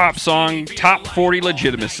any pop song top 40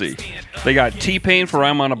 legitimacy. They got T-Pain for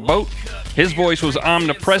I'm on a Boat. His voice was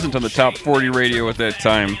omnipresent on the top 40 radio at that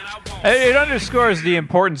time. It underscores the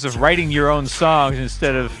importance of writing your own songs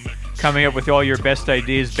instead of coming up with all your best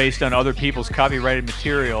ideas based on other people's copyrighted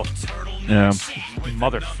material. Yeah.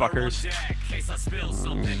 Motherfuckers.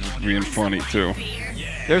 Being funny, too.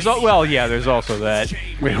 There's also that.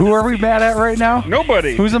 Wait, who are we mad at right now?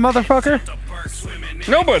 Nobody. Who's a motherfucker?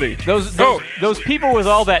 Nobody. Those people with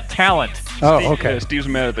all that talent. Oh, okay. Yeah, Steve's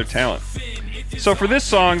mad at their talent. So for this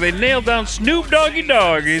song, they nailed down Snoop Doggy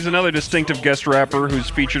Dogg. He's another distinctive guest rapper who's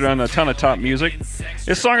featured on a ton of top music.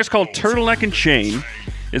 This song is called Turtleneck and Chain.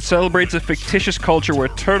 It celebrates a fictitious culture where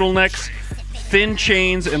turtlenecks, thin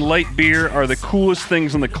chains, and light beer are the coolest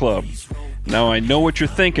things in the club. Now I know what you're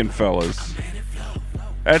thinking, fellas.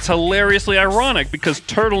 That's hilariously ironic because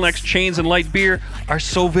turtlenecks, chains, and light beer are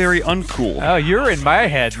so very uncool. Oh, you're in my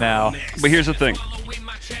head now. But here's the thing.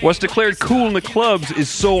 What's declared cool in the clubs is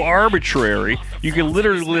so arbitrary. You can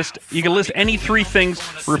literally list any three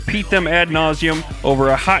things, repeat them ad nauseum over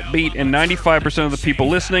a hot beat, and 95% of the people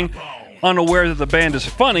listening, unaware that the band is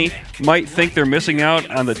funny, might think they're missing out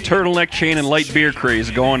on the turtleneck, chain, and light beer craze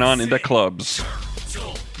going on in the clubs.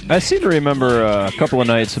 I seem to remember a couple of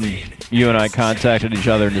nights when you and I contacted each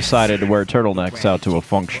other and decided to wear turtlenecks out to a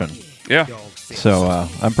function. Yeah. So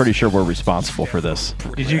I'm pretty sure we're responsible for this.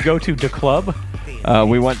 Did you go to the club?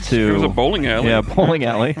 We went to... It was a bowling alley. Yeah, bowling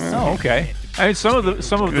alley. Oh, okay. I mean, some of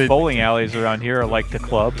the bowling alleys around here are like the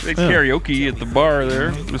club. They karaoke at the bar there.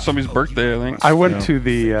 It was somebody's birthday, I think. I went to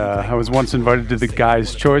the, I was once invited to the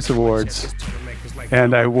Guys' Choice Awards,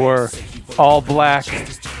 and I wore all black,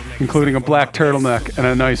 including a black turtleneck and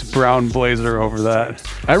a nice brown blazer over that.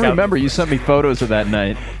 I remember you sent me photos of that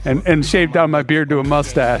night. And shaved down my beard to a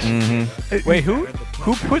mustache. Mm-hmm. Wait, who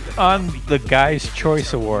put on the Guys'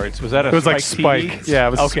 Choice Awards? Was that a It was like Spike TV? Spike. Yeah,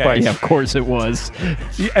 it was Okay. Spike. Yeah, of course it was.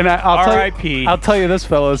 Yeah, and R.I.P. I'll tell you this,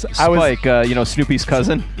 fellas. Spike, Snoopy's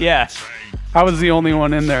cousin. Yeah. I was the only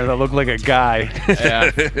one in there that looked like a guy. Yeah.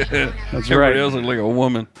 That's Everybody right. else looked like a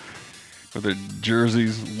woman with their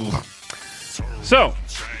jerseys. Ugh. So,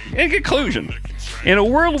 in conclusion, in a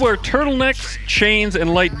world where turtlenecks, chains,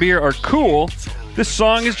 and light beer are cool, this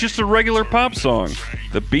song is just a regular pop song.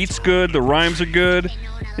 The beat's good, the rhymes are good.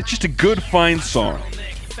 It's just a good, fine song.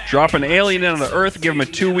 Drop an alien into the earth, give him a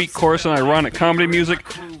 2-week course on ironic comedy music,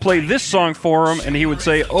 play this song for him, and he would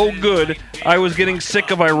say, "Oh good, I was getting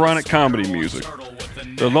sick of ironic comedy music.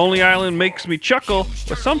 The Lonely Island makes me chuckle,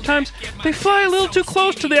 but sometimes they fly a little too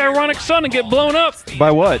close to the ironic sun and get blown up.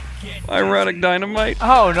 By what? Ironic dynamite."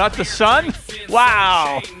 Oh, not the sun?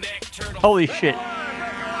 Wow. Holy shit.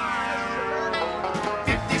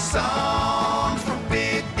 50 songs from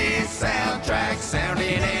 50 soundtracks,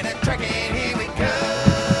 sounding and a tracking, here we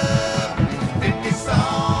come. 50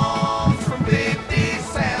 songs from 50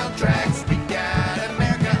 soundtracks, we got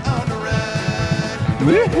America on the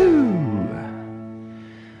run. Woohoo!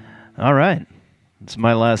 All right. It's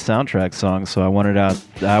my last soundtrack song, so I wanted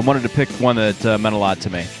to pick one that meant a lot to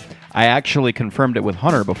me. I actually confirmed it with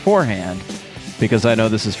Hunter beforehand because I know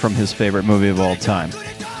this is from his favorite movie of all time.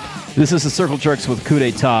 This is the Circle Jerks with Coup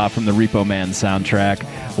d'etat from the Repo Man soundtrack.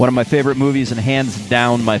 One of my favorite movies and hands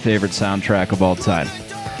down my favorite soundtrack of all time.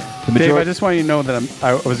 Dave, I just want you to know that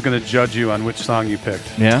I was going to judge you on which song you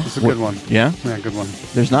picked. Yeah? It's a good one. Yeah? Yeah, good one.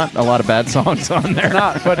 There's not a lot of bad songs on there.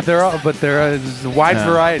 Not, but there is a wide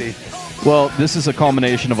variety. Well, this is a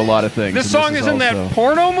culmination of a lot of things. This and song is in also- that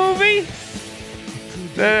porno movie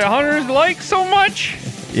that Hunters like so much.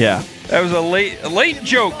 Yeah. That was a late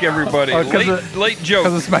joke, everybody. Oh, late joke.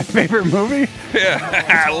 Because it's my favorite movie?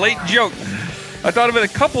 Yeah, late joke. I thought of it a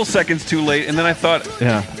couple seconds too late, and then I thought,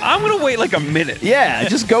 Yeah. I'm going to wait like a minute. Yeah,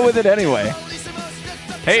 just go with it anyway.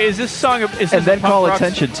 Hey, is this song... Is this And then a punk call rock-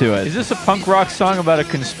 attention to it. Is this a punk rock song about a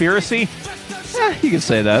conspiracy? You can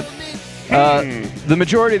say that. The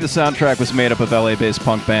majority of the soundtrack was made up of LA-based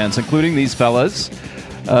punk bands, including these fellas.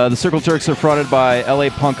 The Circle Jerks are fronted by LA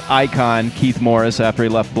punk icon Keith Morris after he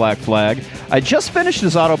left Black Flag. I just finished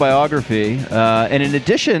his autobiography, and in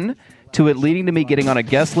addition to it leading to me getting on a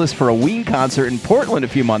guest list for a Ween concert in Portland a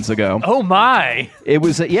few months ago, Oh, my. it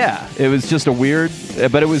was just a weird,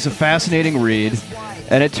 but it was a fascinating read.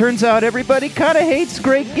 And it turns out everybody kind of hates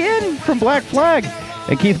Greg Ginn from Black Flag.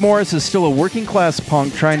 And Keith Morris is still a working-class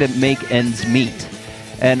punk trying to make ends meet.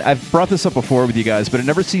 And I've brought this up before with you guys, but it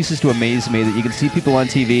never ceases to amaze me that you can see people on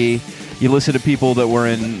TV, you listen to people that were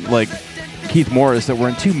in, like Keith Morris, that were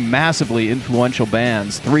in two massively influential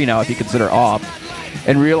bands, 3 now if you consider Off,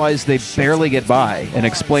 and realize they barely get by, and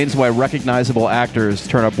explains why recognizable actors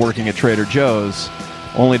turn up working at Trader Joe's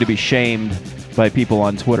only to be shamed by people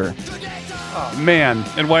on Twitter. Oh, man.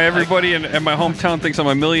 And why everybody in my hometown thinks I'm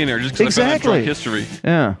a millionaire just because I've been on Drunk History.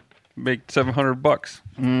 Yeah. Make $700.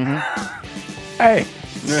 Hey,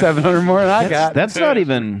 700 more than I got. That's not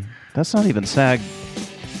even SAG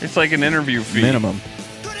It's like an interview fee. minimum.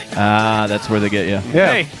 Ah, that's where they get you.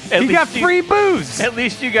 Yeah. Hey, at He least got free booze. At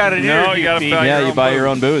least you got an No, interview you gotta fee. buy Yeah, your you own buy booze. your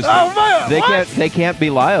own booze. Oh, my. They can't be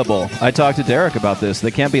liable. I talked to Derek about this.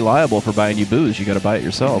 They can't be liable for buying you booze. You got to buy it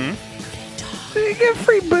yourself. Did you get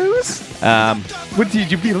free booze? What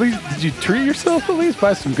did you did you treat yourself at least?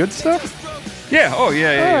 Buy some good stuff? Yeah. Oh,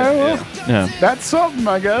 yeah, yeah, All right, yeah. well, Yeah. that's something,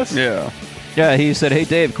 I guess. Yeah. Yeah, he said, "Hey,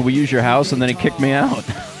 Dave, can we use your house?" And then he kicked me out.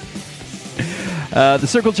 The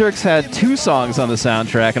Circle Jerks had 2 songs on the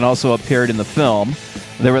soundtrack and also appeared in the film.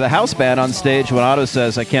 They were the house band on stage when Otto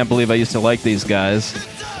says, "I can't believe I used to like these guys."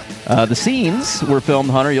 The scenes were filmed,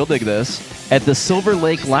 Hunter, you'll dig this, at the Silver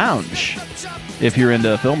Lake Lounge, if you're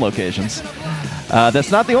into film locations.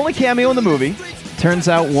 That's not the only cameo in the movie. Turns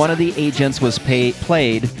out one of the agents was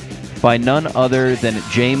played by none other than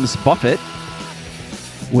James Buffett,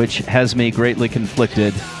 which has me greatly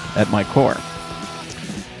conflicted at my core.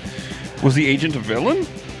 Was the agent a villain?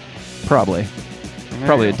 Probably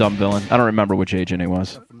a dumb villain. I don't remember which agent he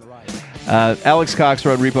was. Alex Cox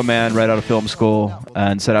wrote Repo Man right out of film school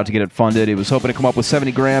and set out to get it funded. He was hoping to come up with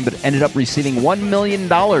 $70,000, but ended up receiving $1 million.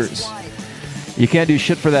 You can't do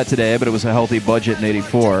shit for that today, but it was a healthy budget in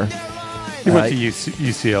 '84. He went to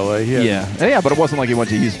UCLA. Yeah, but it wasn't like he went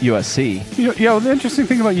to USC. Well, the interesting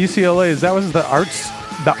thing about UCLA is that was the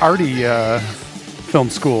arty film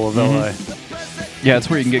school of LA. Yeah, that's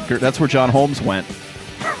where you can get. That's where John Holmes went.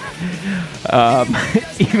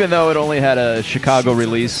 Even though it only had a Chicago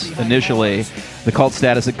release initially, the cult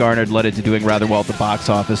status it garnered led it to doing rather well at the box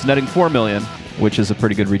office, netting $4 million, which is a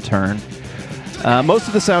pretty good return. Most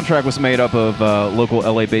of the soundtrack was made up of local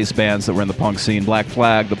LA-based bands that were in the punk scene. Black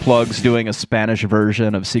Flag, The Plugs doing a Spanish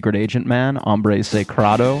version of Secret Agent Man, Hombre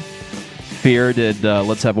Secrado. Fear did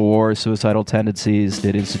Let's Have a War, Suicidal Tendencies,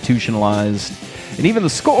 did Institutionalized. And even the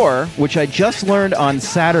score, which I just learned on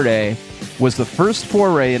Saturday, was the first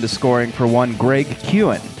foray into scoring for one Greg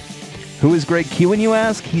Kewen. Who is Greg Kewen, you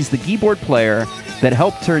ask? He's the keyboard player that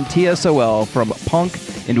helped turn TSOL from punk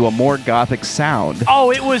into a more gothic sound.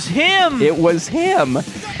 Oh, it was him! It was him.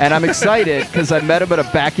 And I'm excited because I met him at a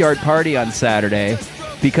backyard party on Saturday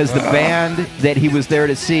because the band that he was there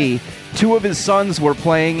to see, 2 of his sons were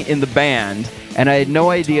playing in the band, and I had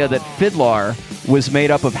no idea that Fiddlar was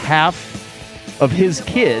made up of half of his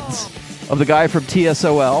kids, of the guy from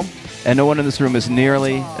TSOL, and no one in this room is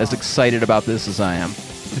nearly as excited about this as I am.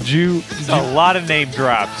 Did you? A lot of name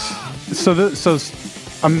drops.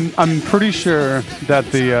 I'm pretty sure that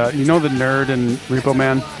the the nerd in Repo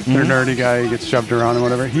Man, the nerdy guy who gets shoved around and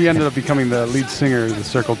whatever. He ended up becoming the lead singer of the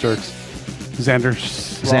Circle Jerks, Xander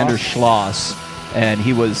Schloss, and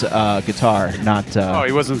he was guitar, not.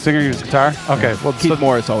 He wasn't singing; he was guitar. Okay, well, Keith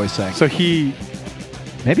Morris always sang. So he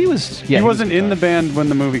maybe he was. Yeah, he wasn't in the band when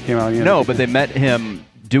the movie came out. No, but they met him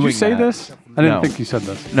doing. Did you say that. this? I didn't No. think you said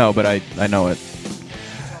this. No, but I know it.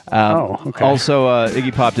 Okay. Also,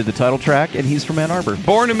 Iggy Pop did the title track, and he's from Ann Arbor.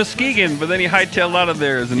 Born in Muskegon, but then he hightailed out of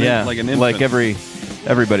there as like an infant. like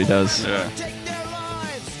everybody does. Yeah.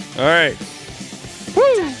 All right.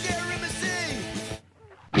 Woo!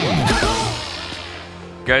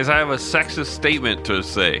 Guys, I have a sexist statement to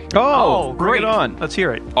say. Oh, bring great. it on. Let's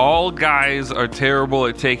hear it. All guys are terrible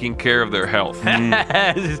at taking care of their health.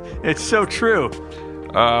 It's so true.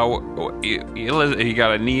 You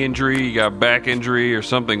got a knee injury, you got a back injury, or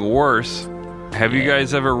something worse. Have you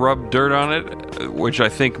guys ever rubbed dirt on it? Which I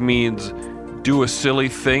think means do a silly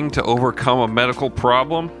thing to overcome a medical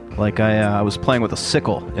problem. Like I was playing with a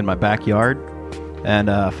sickle in my backyard, and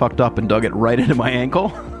fucked up and dug it right into my ankle.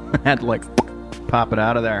 Had to like pop it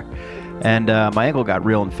out of there. And my ankle got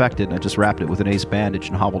real infected, and I just wrapped it with an ace bandage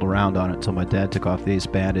and hobbled around on it until my dad took off the ace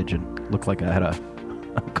bandage and looked like I had a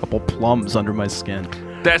couple plums under my skin.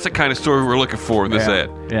 That's the kind of story we're looking for in this ad.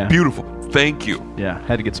 Yeah. Beautiful. Thank you. Yeah,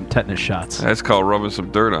 had to get some tetanus shots. That's called rubbing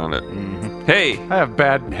some dirt on it. Hey, I have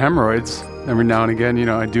bad hemorrhoids every now and again.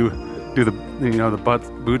 I do the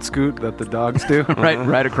boot scoot that the dogs do.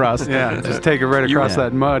 right across. Yeah, just take it right across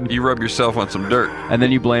that mud. you rub yourself on some dirt. And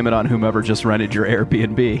then you blame it on whomever just rented your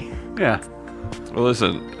Airbnb. Yeah. Well,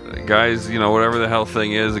 listen, guys, whatever the hell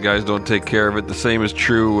thing is, the guys don't take care of it. The same is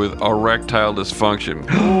true with erectile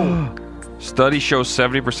dysfunction. Studies show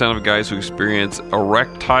 70% of guys who experience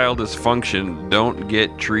erectile dysfunction don't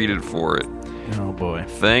get treated for it. Oh boy.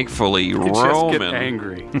 Thankfully, You just get Roman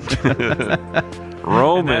angry. And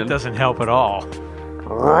that doesn't help at all.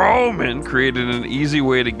 Roman created an easy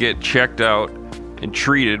way to get checked out and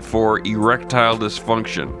treated for erectile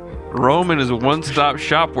dysfunction. Roman is a one-stop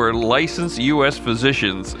shop where licensed U.S.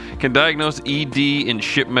 physicians can diagnose ED and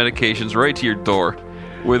ship medications right to your door.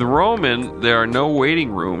 With Roman, there are no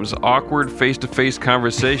waiting rooms, awkward face-to-face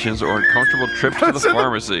conversations, or uncomfortable trips to the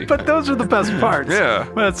pharmacy. But those are the best parts. Yeah.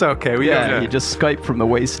 But it's okay. You just Skype from the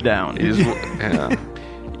waist down. Yeah.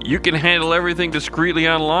 You can handle everything discreetly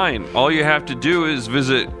online. All you have to do is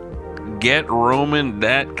visit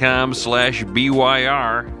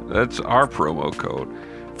getroman.com/BYR. That's our promo code.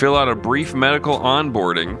 Fill out a brief medical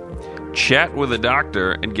onboarding, chat with a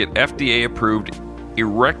doctor, and get FDA-approved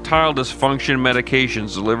erectile dysfunction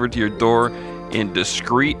medications delivered to your door in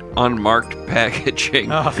discreet, unmarked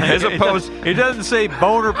packaging. As opposed, it doesn't say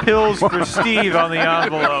boner pills for Steve on the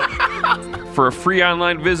envelope. For a free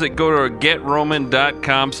online visit, go to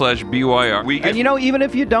getroman.com/BYR. And even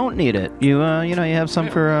if you don't need it, you have some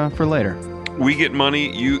for later. We get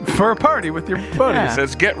money. You for a party with your buddies.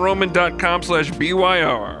 That's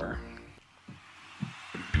getroman.com/BYR.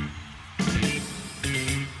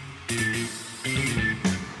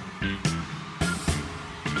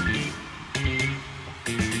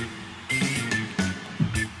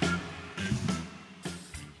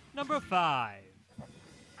 Number 5.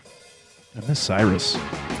 I miss Cyrus.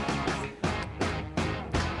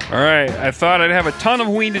 All right, I thought I'd have a ton of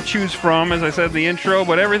Ween to choose from, as I said in the intro,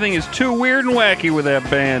 but everything is too weird and wacky with that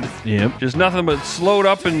band. Yep. Just nothing but slowed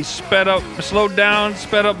up and slowed down,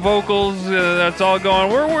 sped up vocals. That's all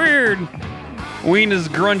going. We're weird. Ween is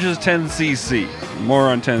grunge's 10cc. More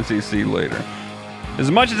on 10cc later.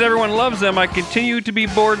 As much as everyone loves them, I continue to be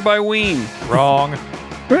bored by Ween. Wrong.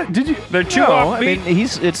 Did you? They're too No, offbeat. I mean,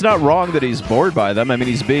 it's not wrong that he's bored by them. I mean,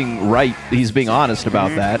 he's being right. He's being honest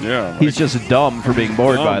about that. Yeah, He's just dumb for being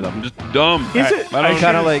bored by them. Just dumb. Is it? I I don't should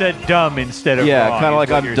kinda have like- said dumb instead of Yeah, wrong. kind of is like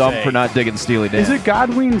what I'm you're dumb saying. for not digging Steely Dan. Is it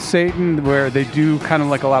Godwin Satan where they do kind of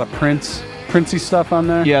like a lot of Princey stuff on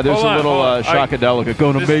there? Yeah, there's Hold a on, little hold on. Shakadelica.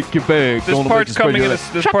 Gonna This- make you big. This Gonna part's make you coming in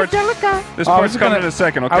spread this part's coming in a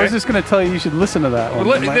second, okay? I was just going to tell you should listen to that one.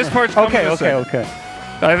 Well, this part's coming okay, in a okay, second. okay.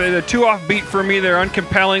 They're too offbeat for me. They're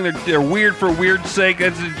uncompelling. They're weird for weird's sake.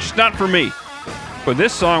 It's just not for me. But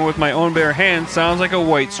this song, With My Own Bare Hands, sounds like a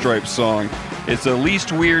White Stripes song. It's the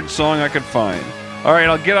least weird song I could find. All right,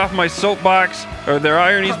 I'll get off my soapbox, or their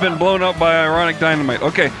irony's been blown up by ironic dynamite.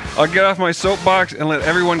 Okay, I'll get off my soapbox and let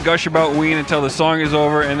everyone gush about Ween until the song is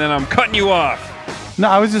over, and then I'm cutting you off. No,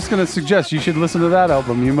 I was just going to suggest you should listen to that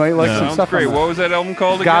album. You might like some Sounds stuff. great. On that. What was that album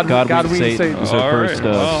called again? Godwin Satan was All our right. first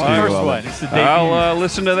Well, studio First album. one. It's the debut. I'll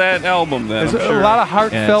listen to that album then. There's I'm sure. a lot of Yeah,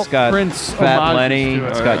 heartfelt it's got Prince Fat homages Lenny. to it.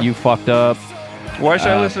 It's got You Fucked Up. Why should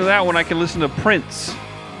I listen to that when I can listen to Prince?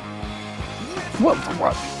 What?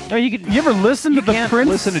 No, you could. You ever listen to the can't Prince?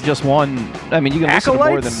 listen to just one. I mean, you can listen to more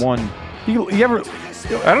Acolytes? than one. You ever?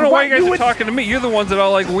 I don't know why you guys are would- talking to me. You're the ones that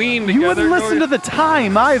all like Ween together. You wouldn't listen to the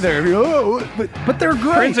Time either. Oh, but they're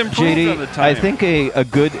great. Prince improved JD, on the time. I think a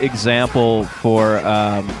good example for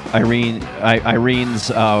Irene's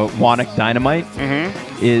Wannick Dynamite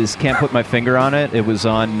is Can't Put My Finger on It. It was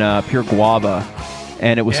on Pure Guava.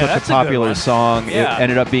 And it was Yeah, such a that's a good popular one. song. Yeah. It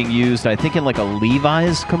ended up being used, I think, in like a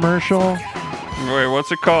Levi's commercial. Wait,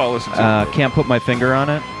 what's it called? Listen to it. Can't Put My Finger on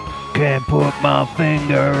It. Can't put my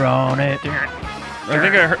finger on it. I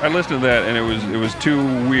think I listened to that and it was too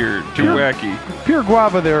weird, too wacky. Pure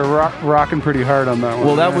Guava, they were rocking pretty hard on that one.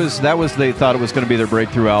 Well, that yeah. was they thought it was going to be their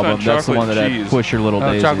breakthrough album. on That's the one that Chocolate had Cheese. Push Your Little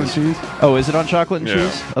Daisies. Chocolate Cheese. Oh, is it on Chocolate and Yeah.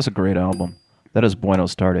 Cheese? That's a great album. That is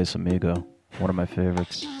Buenos Tardes, Amigo. One of my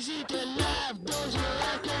favorites.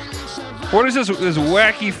 What is this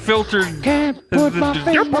wacky filtered?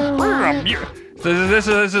 This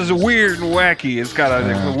is weird and wacky. It's got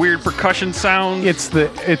a weird percussion sound.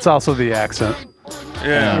 It's also the accent.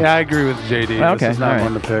 Yeah. Yeah, I agree with JD. Okay, This is not all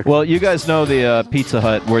one right. to pick. Well, you guys know the Pizza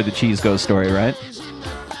Hut Where the Cheese Goes story, right?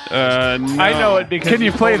 No. I know it because Can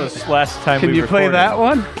you play told us last time Can we you play recorded. that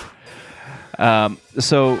one?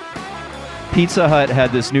 So, Pizza Hut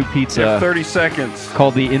had this new You have pizza 30 seconds.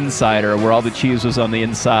 called the Insider, where all the cheese was on the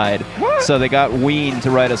inside. So they got Ween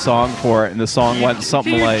to write a song for it, and the song went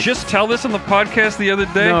something Did you like... just tell this on the podcast the other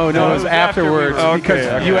day? No, it was after we afterwards were- because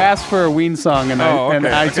okay, you okay. asked for a Ween song and Oh,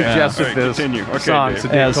 I okay. suggested All right, this continue. Okay, song. Dave. So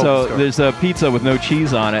Yeah, Dave told so the story. there's a pizza with no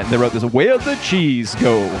cheese on it, and they wrote this, "Where'd the cheese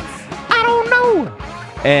go? I don't know."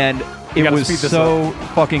 And it gotta was speed this so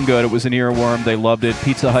fucking good. It was an earworm. They loved it.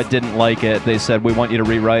 Pizza Hut didn't like it. They said, "We want you to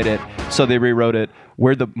rewrite it." So they rewrote it.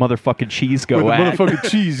 Where'd the motherfucking cheese go Where'd at? the motherfucking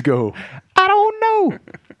cheese go? I don't know.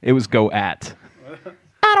 It was go at.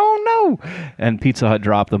 I don't know. And Pizza Hut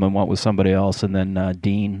dropped them and went with somebody else. And then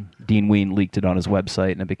Dean Ween leaked it on his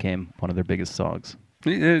website, and it became one of their biggest songs.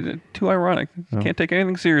 Too ironic. Can't take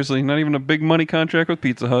anything seriously. Not even a big money contract with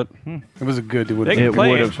Pizza Hut. It was a good. They can It play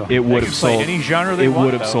would it. have. It They would can have play sold. any genre they It want,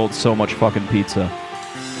 would have though. sold so much fucking pizza.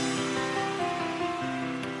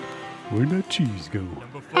 Where'd that cheese go?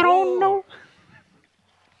 I don't know.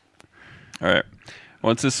 All right.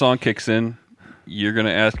 Once this song kicks in, you're going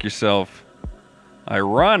to ask yourself,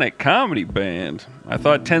 ironic comedy band. I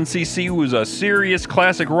thought 10cc was a serious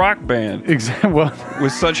classic rock band Exactly. Well,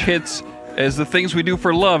 with such hits as The Things We Do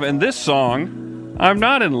for Love and this song, I'm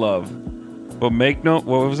Not in Love. But make no...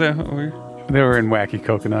 What was that? they were in Wacky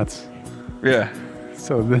Coconuts, Yeah.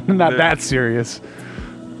 so they're not that serious.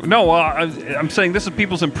 No, well, I'm saying this is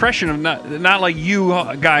people's impression of not like you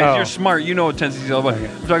guys. Oh. You're smart. You know what 10cc is all about.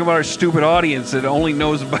 I'm talking about our stupid audience that only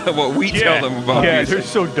knows about what we tell them about Yeah, music. they're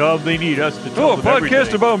so dumb. They need us to tell Oh, a them podcast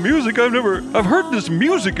everything. about music. I've heard this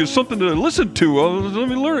music is something to listen to. Let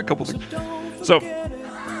me learn a couple things. So,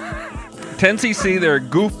 10cc, they're a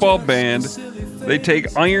goofball band. They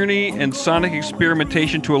take irony and sonic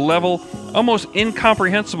experimentation to a level almost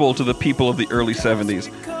incomprehensible to the people of the early 70s.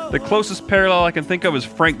 The closest parallel I can think of is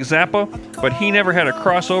Frank Zappa, but he never had a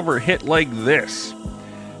crossover hit like this.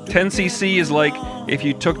 10cc is like if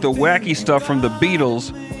you took the wacky stuff from the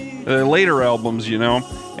Beatles, their later albums,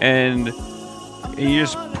 and you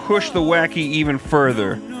just push the wacky even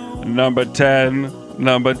further. Number 10,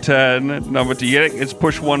 number 10, number 2. Yeah, it's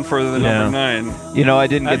push one further than number 9. You know, I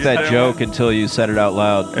didn't I get just that didn't joke want- until you said it out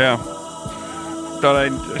loud. Yeah.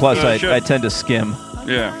 Plus, thought I should. I tend to skim,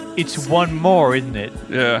 Yeah, It's one more, isn't it?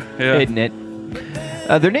 yeah. isn't it?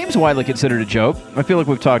 Their name's widely considered a joke. I feel like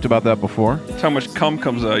we've talked about that before. That's how much cum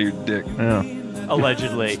comes out of your dick. Yeah.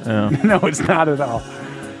 Allegedly. No, it's not at all.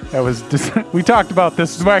 That was just, we talked about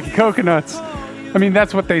this in Wacky Coconuts. I mean,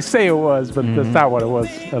 that's what they say it was, but that's not what it was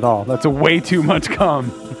at all. That's a way too much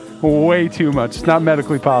cum. Way too much. It's not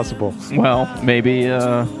medically possible. Well, maybe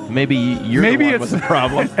you're Maybe the one it's with the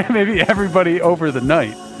problem. maybe everybody over the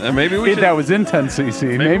night. Maybe we should. That was in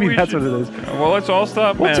 10cc. Maybe we that's should- what it is. Well, let's all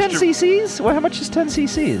stop. Well, 10 cc's? Well, how much is 10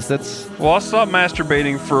 cc's? That's Well, I'll stop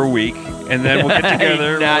masturbating for a week, and then we'll get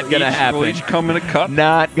together. Not we'll gonna each, happen. We'll each come in a cup.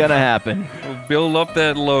 not gonna happen. We'll build up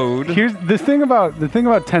that load. Here's the thing about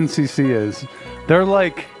 10cc is they're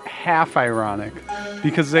like half ironic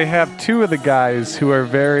because they have two of the guys who are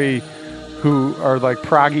like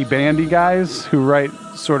proggy bandy guys who write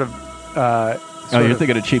sort of. You're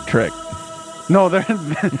thinking of Cheap Trick. No,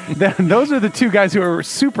 those are the two guys who are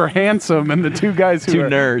super handsome and the two guys who Two are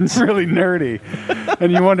nerds. really nerdy.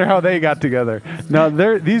 And you wonder how they got together. Now,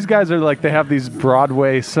 these guys are like, they have these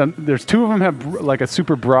Broadway, there's two of them have like a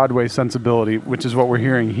super Broadway sensibility, which is what we're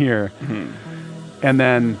hearing here. And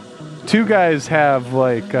then two guys have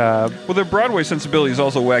like, Well, their Broadway sensibility is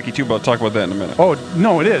also wacky too, but I'll talk about that in a minute. oh,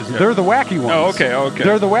 no, it is. They're the wacky ones. Oh, okay.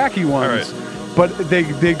 They're the wacky ones. All right. But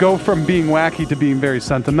they go from being wacky to being very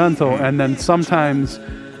sentimental, and then sometimes,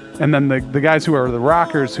 and then the guys who are the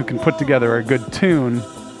rockers who can put together a good tune,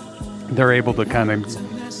 they're able to kind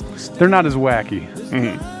of, they're not as wacky,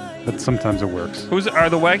 but sometimes it works. Are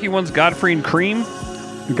the wacky ones Godfrey and Cream?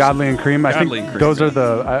 Godly and Cream, I Godly think and Cream. those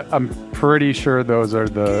are I'm pretty sure those are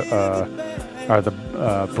the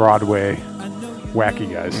Broadway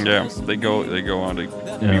wacky guys. Yeah, they go on to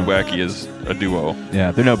be wacky as a duo.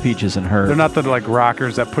 Yeah, there are no Peaches in her. They're not the like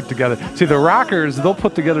rockers that put together. See, the rockers, they'll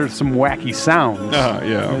put together some wacky sounds.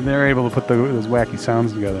 Yeah. And they're able to put those wacky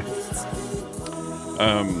sounds together.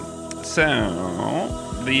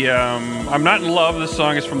 So the I'm Not in Love. This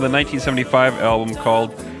song is from the 1975 album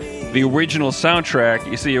called The Original Soundtrack.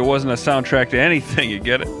 You see, it wasn't a soundtrack to anything. You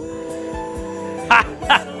get it?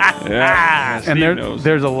 Yeah, Steve And knows.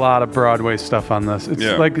 there's a lot of Broadway stuff on this. It's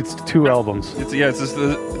Yeah. like it's two albums.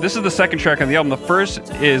 This is the second track on the album. The first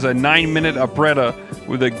is a 9-minute operetta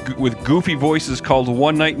with goofy voices called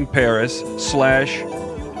One Night in Paris /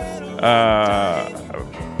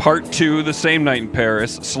 Part 2, The Same Night in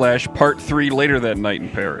Paris / Part 3, Later That Night in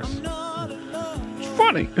Paris. It's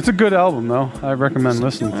funny. It's a good album, though. I recommend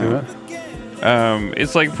listening to it.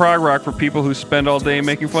 It's like prog rock for people who spend all day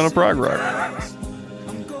making fun of prog rock.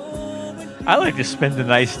 I like to spend a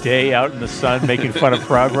nice day out in the sun making fun of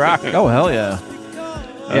prog rock. Oh, hell yeah.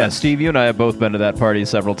 Yeah, Steve, you and I have both been to that party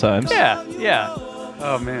several times. Yeah.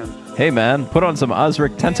 Oh, man. Hey, man, put on some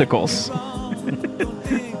Osric tentacles.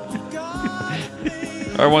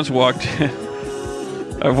 I once walked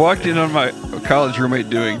in on my college roommate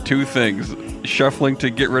doing two things: shuffling to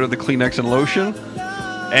get rid of the Kleenex and lotion,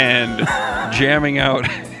 and jamming out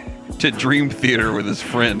to Dream Theater with his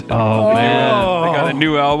friend. Oh, They man. got a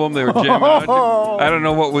new album. They were jamming out to. I don't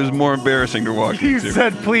know what was more embarrassing to walk He into.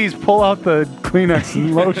 said, "Please pull out the Kleenex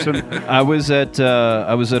and lotion." I was at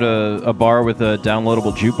a bar with a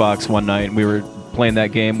downloadable jukebox one night, and we were playing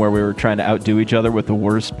that game where we were trying to outdo each other with the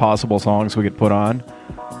worst possible songs we could put on.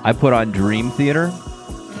 I put on Dream Theater,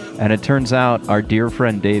 and it turns out our dear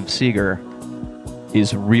friend Dave Seeger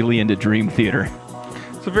is really into Dream Theater.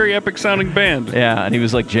 It's a very epic sounding band. Yeah, and he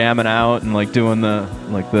was like jamming out and like doing the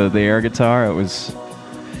air guitar. It was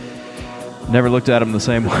never looked at him the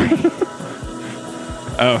same way.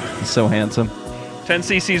 Oh, He's so handsome.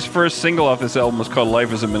 10cc's first single off this album was called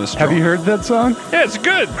 "Life Is a Minestrone." Have you heard that song? Yeah, it's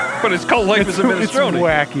good, but it's called "Life Is a It's Minestrone."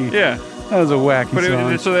 wacky. Yeah, That was a wacky but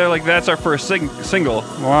song. so they're like, that's our first single.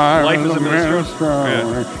 Life is a Minestrone.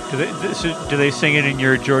 Minestrone. Do they sing it in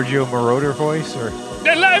your Giorgio Moroder voice, or?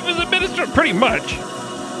 Yeah, "Life Is a Minestrone," pretty much.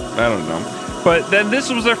 I don't know, but then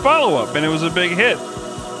this was their follow-up, and it was a big hit.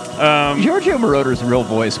 Giorgio Moroder's real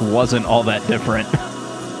voice wasn't all that different.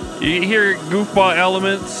 You hear goofball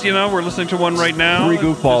elements. You know, we're listening to one right now. 3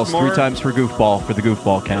 There's goofballs, more. 3 times for goofball for the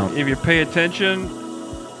goofball count. If you pay attention.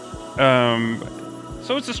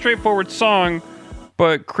 So it's a straightforward song,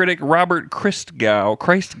 but critic Robert Christgau,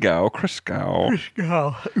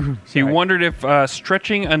 he wondered if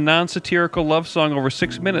stretching a non-satirical love song over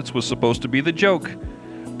 6 minutes was supposed to be the joke.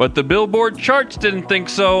 But the Billboard charts didn't think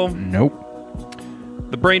so. Nope.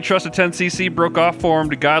 The brain trust of 10cc broke off for him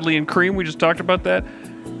to Godly and Cream. We just talked about that,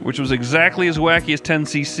 which was exactly as wacky as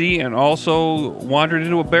 10cc, and also wandered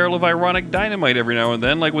into a barrel of ironic dynamite every now and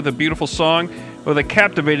then, like with a beautiful song with a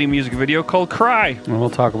captivating music video called "Cry." And we'll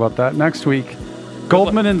talk about that next week.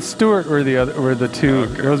 Goldman and Stewart were the two.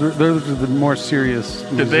 Okay. Those were the more serious.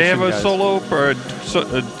 Did they have a musician guys. solo or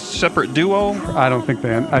a separate duo? I don't think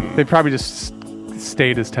they probably just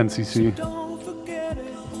stayed as 10cc.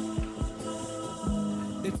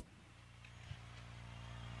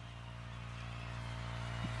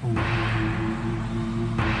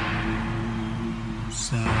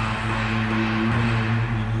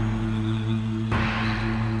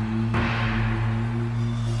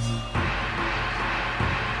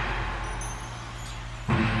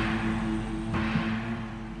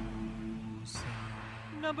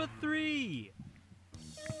 Number 3.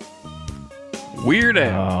 Weird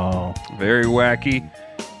Al. Oh. Very wacky.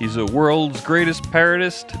 He's the world's greatest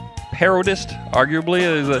parodist, arguably.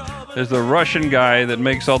 There's the Russian guy that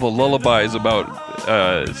makes all the lullabies about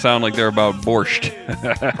sound like they're about borscht.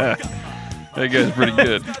 That guy's pretty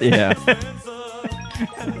good. Yeah.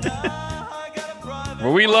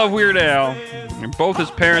 Well, we love Weird Al. And both his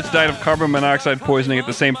parents died of carbon monoxide poisoning at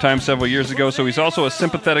the same time several years ago, so he's also a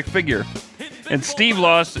sympathetic figure. And Steve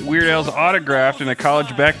lost Weird Al's autograph in a college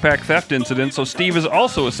backpack theft incident, so Steve is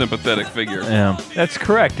also a sympathetic figure. Yeah. That's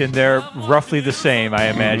correct, and they're roughly the same, I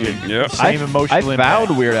imagine. Yep. Same emotional I impact.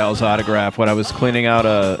 found Weird Al's autograph when I was cleaning out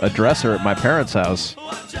a dresser at my parents' house.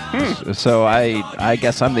 So I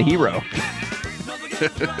guess I'm the hero.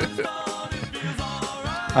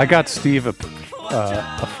 I got Steve a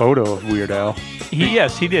photo of Weird Al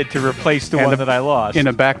Yes, he did, to replace the one that I lost. in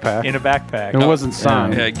a backpack. In a backpack. It wasn't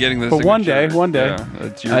signed. Yeah, getting this. But one day. Yeah,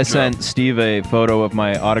 that's your I job. sent Steve a photo of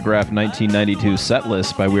my autographed 1992 set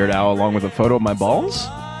list by Weird Al, along with a photo of my balls.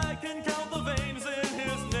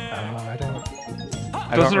 I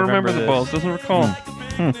don't Doesn't remember the this. balls. Doesn't recall.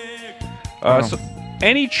 So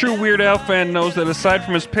any true Weird Al fan knows that aside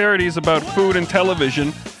from his parodies about food and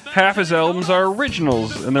television, half his albums are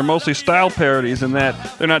originals, and they're mostly style parodies in that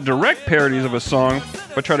they're not direct parodies of a song,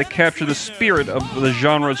 but try to capture the spirit of the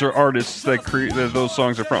genres or artists that those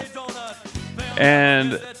songs are from.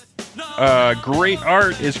 And great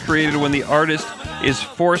art is created when the artist is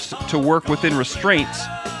forced to work within restraints.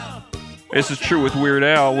 This is true with Weird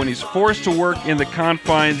Al. When he's forced to work in the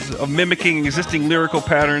confines of mimicking existing lyrical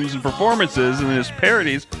patterns and performances in his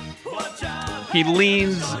parodies, he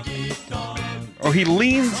leans.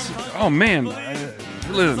 Oh man,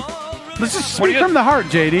 listen. Let's just What do speak you- from the heart,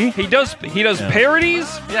 JD. He does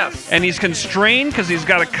parodies. Yes. And he's constrained because he's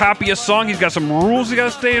got to copy a song. He's got some rules he got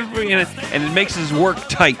to stay in, and it makes his work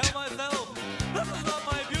tight.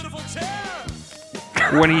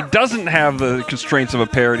 When he doesn't have the constraints of a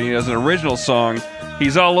parody, he has an original song,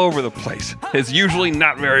 he's all over the place. It's usually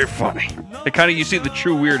not very funny. It kind of, you see the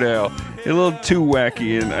true Weird Al, a little too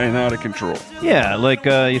wacky and out of control. Yeah, like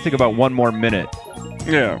you think about One More Minute.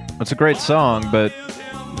 Yeah, It's a great song, but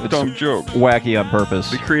it's dumb joke. wacky on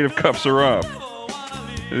purpose. The creative cuffs are off.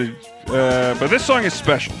 But this song is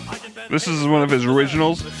special. This is one of his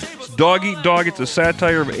originals. It's Dog Eat Dog. It's a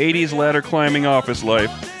satire of 80s ladder climbing office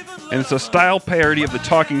life. and it's a style parody of the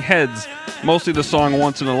Talking Heads, mostly the song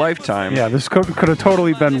Once in a Lifetime. Yeah, this could have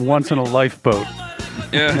totally been Once in a Lifeboat.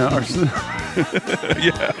 Yeah. You know, or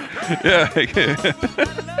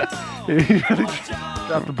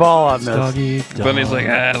drop the ball on this. But he's like,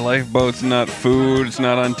 Lifeboat's not food. It's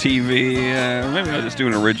not on TV. Maybe I'll just do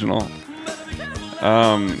an original.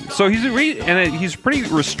 So he's pretty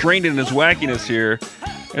restrained in his wackiness here.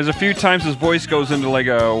 There's a few times his voice goes into like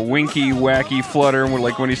a winky, wacky flutter,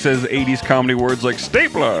 like when he says 80s comedy words like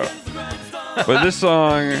stapler. But this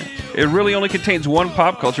song, it really only contains one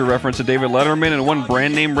pop culture reference to David Letterman and one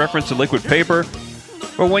brand name reference to liquid paper.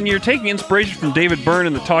 But when you're taking inspiration from David Byrne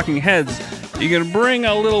and the Talking Heads, you can bring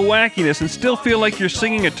a little wackiness and still feel like you're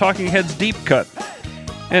singing a Talking Heads deep cut.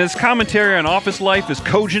 And his commentary on office life is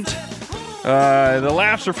cogent. The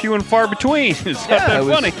laughs are few and far between. It's not that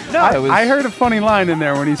funny. I heard a funny line in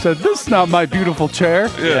there when he said, "This is not my beautiful chair."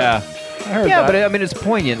 Yeah. I heard Yeah, that. but I mean, it's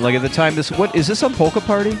poignant. Like at the time, what is this on Polka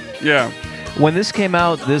Party? Yeah. When this came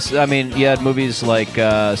out, you had movies like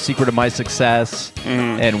Secret of My Success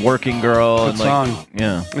and Working Girl. Good and song.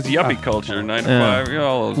 Yeah. It's yuppie culture, 9 to 5,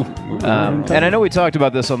 all those movies. And I know we talked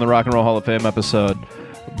about this on the Rock and Roll Hall of Fame episode,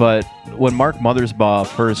 but when Mark Mothersbaugh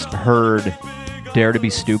first heard Dare to Be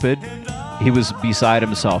Stupid, he was beside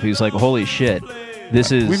himself. He was like, holy shit,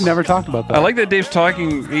 this is... We've never talked about that. I like that Dave's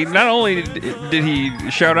talking. He not only did he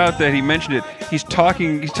shout out that he mentioned it, he's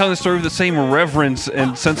telling the story with the same reverence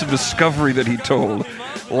and sense of discovery that he told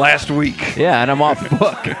last week. Yeah, and I'm off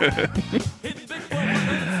book.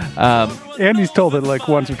 And he's told it like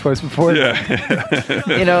once or twice before. Yeah.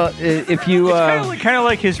 You know, if you... kind of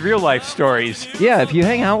like his real life stories. Yeah, if you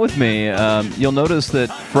hang out with me, you'll notice that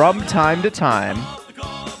from time to time,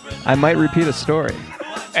 I might repeat a story.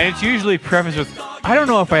 And it's usually prefaced with, I don't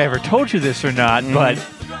know if I ever told you this or not, but...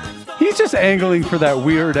 He's just angling for that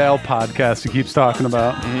Weird Al podcast he keeps talking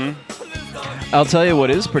about. I'll tell you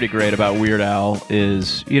what is pretty great about Weird Al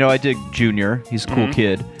is, I dig Junior. He's a cool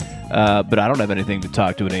kid. But I don't have anything to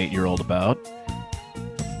talk to an 8-year-old about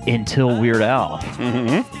until Weird Al.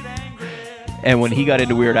 And when he got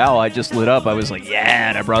into Weird Al, I just lit up. I was like, yeah,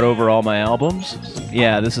 and I brought over all my albums.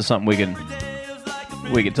 Yeah, this is something we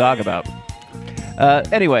can talk about.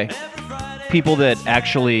 Anyway, people that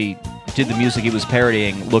actually did the music he was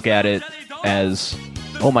parodying look at it as,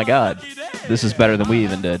 oh my God, this is better than we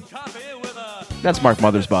even did. That's Mark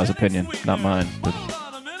Mothersbaugh's opinion, not mine. But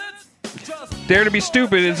Dare to Be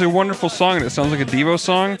Stupid is a wonderful song, and it sounds like a Devo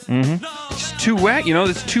song. It's too whack,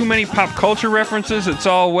 there's too many pop culture references. It's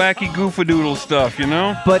all wacky goofadoodle stuff,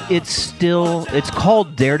 But it's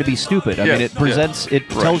called Dare to Be Stupid. I mean, it presents, it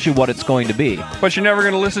tells you what it's going to be. But you're never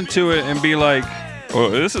going to listen to it and be like, oh,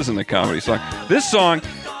 this isn't a comedy song. This song,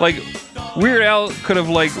 like, Weird Al could have,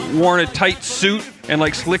 like, worn a tight suit and,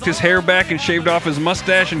 like, slicked his hair back and shaved off his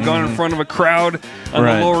mustache and gone in front of a crowd on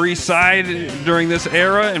the Lower East Side during this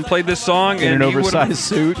era and played this song. In an oversized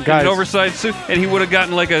suit. An oversized suit. And he would have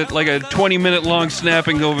gotten, like a 20-minute long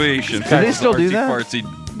snapping ovation. Do they still do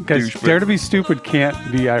that? Guys, Dare to Be Stupid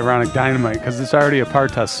can't be Ironic Dynamite because it's already a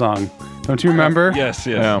Partas song. Don't you remember? Yes.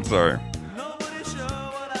 I'm sorry.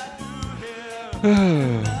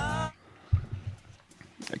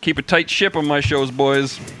 I keep a tight ship on my shows,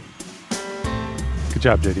 boys. Good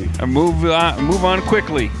job, JD. I move on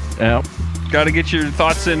quickly. Yeah. Got to get your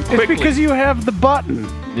thoughts in quickly. It's because you have the button.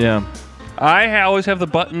 Yeah. I always have the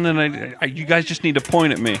button, and you guys just need to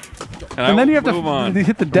point at me. And then you have move on. to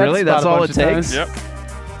hit the dead Really? spot That's a all bunch it of takes? times. Yep.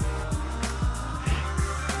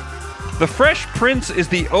 The Fresh Prince is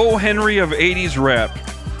the O. Henry of 80s rap.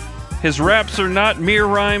 His raps are not mere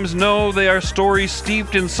rhymes, no, they are stories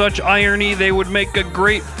steeped in such irony they would make a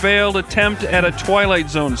great failed attempt at a Twilight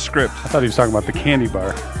Zone script. I thought he was talking about the candy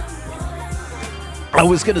bar. I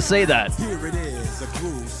was going to say that.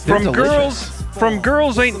 From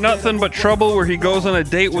Girls Ain't Nothing But Trouble, where he goes on a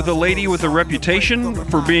date with a lady with a reputation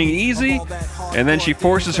for being easy, and then she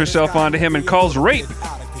forces herself onto him and calls rape.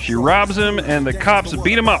 She robs him, and the cops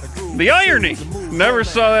beat him up. The irony! Never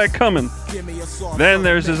saw that coming. Then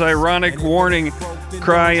there's his ironic warning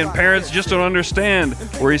cry, and Parents Just Don't Understand,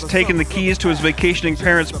 where he's taking the keys to his vacationing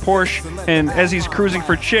parents' Porsche, and as he's cruising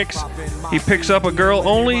for chicks, he picks up a girl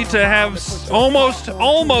only to have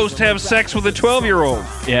almost have sex with a 12-year-old.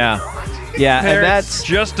 Yeah. Yeah, and Parents that's...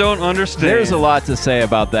 just don't understand. There's a lot to say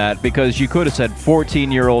about that, because you could have said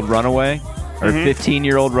 14-year-old runaway, or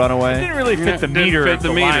 15-year-old runaway. It didn't really fit the meter fit of the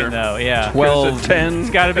the meter. line, though. Yeah. 12, 10.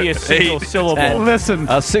 It's got to be a single 8, syllable. 10. Listen,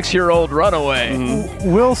 a 6-year-old runaway.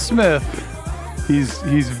 Will Smith, he's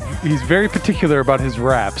very particular about his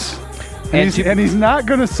raps, and he's not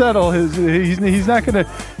going to settle his. He's not going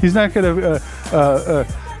to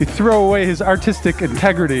He threw away his artistic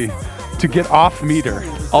integrity to get off meter.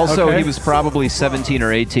 Also, Okay? he was probably 17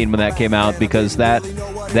 or 18 when that came out because that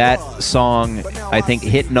song, I think,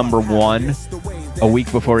 hit #1 a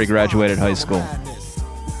week before he graduated high school.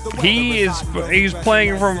 He's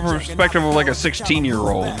playing from a perspective of like a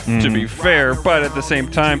 16-year-old, to be fair, but at the same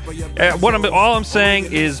time, all I'm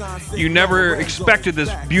saying is you never expected this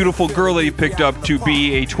beautiful girl that he picked up to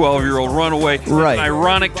be a 12-year-old runaway. Right. An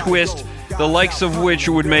ironic twist, the likes of which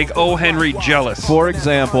would make O. Henry jealous. For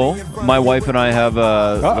example, my wife and I have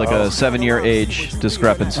like a 7-year age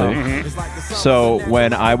discrepancy. Mm-hmm. So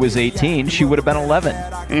when I was 18, she would have been 11.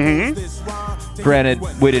 Mm-hmm. Granted,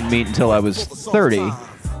 we didn't meet until I was 30.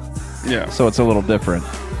 Yeah. So it's a little different.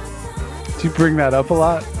 Do you bring that up a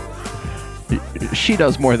lot? She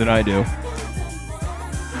does more than I do.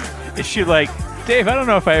 Is she like, Dave, I don't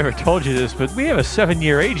know if I ever told you this, but we have a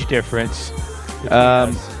 7-year age difference.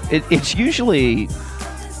 It's usually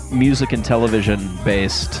music and television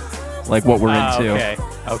based, like what we're into.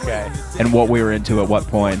 Okay. And what we were into at what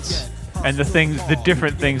points. And the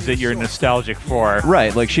different things that you're nostalgic for.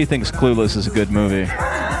 Right, like she thinks Clueless is a good movie.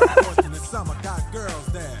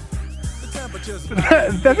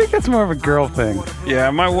 I think that's more of a girl thing.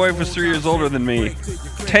 Yeah, my wife is 3 years older than me.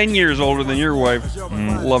 10 years older than your wife.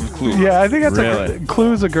 Loved Clue. Yeah, I think that's Really?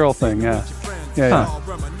 Clue's a girl thing. Yeah. Yeah.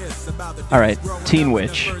 All right, Teen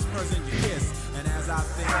Witch.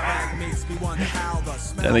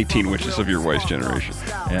 I think Teen Witch is of your wife's generation.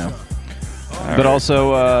 Yeah. But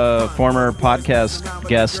also, former podcast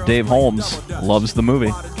guest Dave Holmes loves the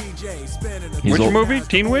movie. He's Which movie?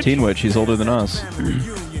 Teen Witch? Teen Witch. He's older than us.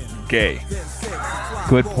 Gay.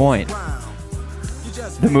 Good point.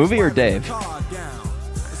 The movie or Dave?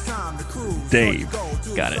 Dave.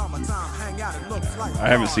 Got it. I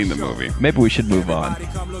haven't seen the movie. Maybe we should move on.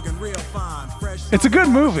 It's a good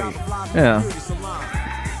movie. Yeah.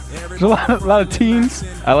 There's a lot of teens.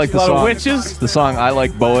 I like the A lot song. of witches. The song "I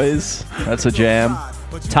Like Boys." That's a jam.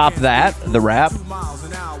 Top that, the rap.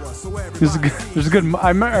 There's a good. I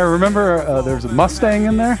remember there's a Mustang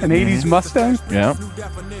in there, an '80s Mustang. Yeah.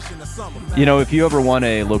 You know, if you ever want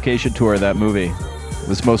a location tour of that movie, it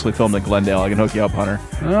was mostly filmed in Glendale. I can hook you up, Hunter.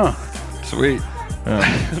 Oh, Sweet.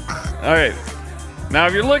 Yeah. All right. Now,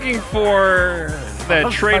 if you're looking for that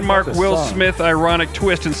Let's trademark talk about this Will song. Smith ironic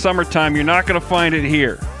twist in summertime, you're not going to find it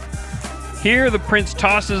here. Here, the prince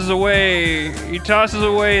tosses away. He tosses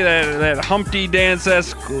away that Humpty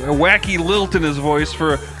Dance-esque wacky lilt in his voice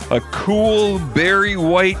for a cool Barry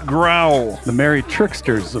White growl. the merry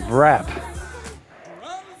tricksters of rap.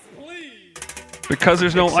 Because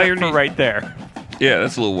there's no Except irony. for right there. Yeah,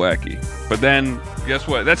 that's a little wacky. But then, guess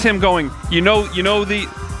what? That's him going. You know the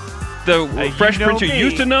Fresh you know Prince you me.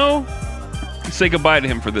 used to know. Say goodbye to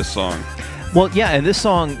him for this song. Well, yeah, and this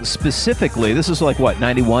song specifically, this is like what,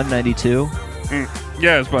 91, 92?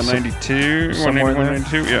 Yeah, it's about 92, somewhere in 191,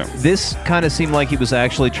 there. 92. Yeah. This kind of seemed like he was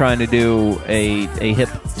actually trying to do a hip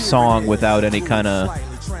song without any kind of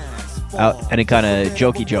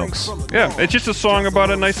jokey jokes. Yeah, it's just a song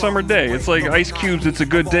about a nice summer day. It's like Ice Cube's "It's a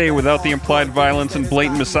Good Day" without the implied violence and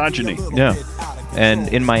blatant misogyny. Yeah. And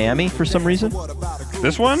in Miami for some reason?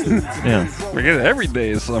 This one? Yeah. Because every day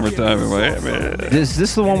is summertime in Miami. Is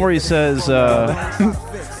this the one where he says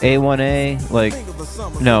A1A? Like,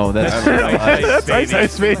 no, that's That's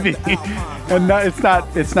Ice Baby, and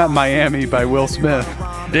it's not Miami by Will Smith.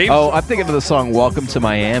 Oh, I'm thinking of the song "Welcome to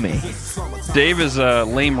Miami." Dave is a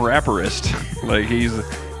lame rapperist. Like he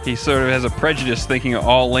sort of has a prejudice thinking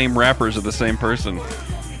all lame rappers are the same person.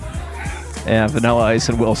 Yeah, Vanilla Ice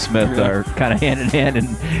and Will Smith are kind of hand in hand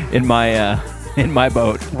in my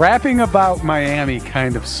boat. Rapping about Miami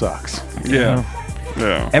kind of sucks. Yeah.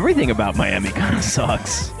 Yeah. Everything about Miami kind of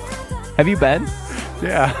sucks. Have you been?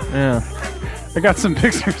 Yeah, Yeah. I got some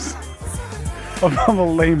pictures of all the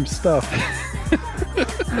lame stuff.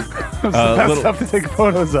 That's stuff to take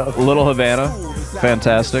photos of. Little Havana,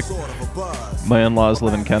 fantastic. My in-laws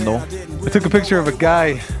live in Kendall. I took a picture of a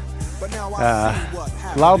guy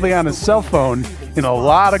loudly on his cell phone in a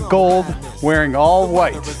lot of gold, wearing all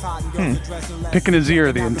white, picking his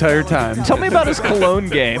ear the entire time. Tell me about his cologne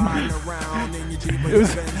game.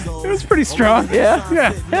 It was pretty strong. Yeah?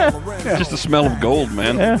 Yeah. Just the smell of gold,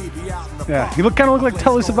 man. Yeah. He kind of looked like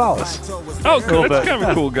Telly Savalas. Oh, cool. That's bit. kind of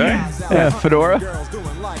a cool guy. Yeah, fedora.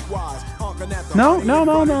 No.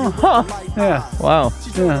 Huh. Yeah. Wow.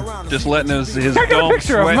 Yeah. Just letting his I got a dome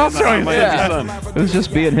picture of sweat him. I'll in the show you. Miami Yeah. sun. It was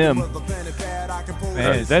just being him.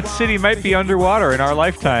 Man, that city might be underwater in our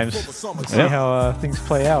lifetimes. Let's see Yeah. how things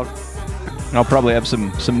play out. I'll probably have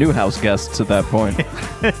some new house guests at that point.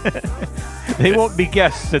 They won't be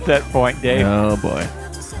guests at that point, Dave. Oh boy.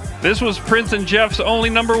 This was Prince and Jeff's only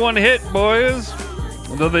 #1 hit, boys.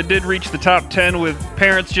 Though they did reach the top 10 with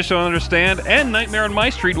Parents Just Don't Understand and Nightmare on My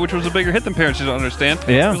Street, which was a bigger hit than Parents Just Don't Understand.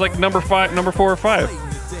 Yeah. It was like number 4 or 5.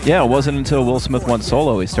 Yeah, it wasn't until Will Smith went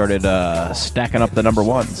solo he started stacking up the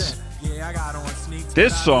 #1s.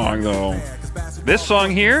 This song, though, this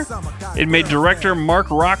song here, it made director Mark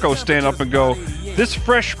Rocco stand up and go, "This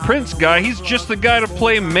Fresh Prince guy, he's just the guy to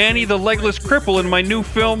play Manny the Legless Cripple in my new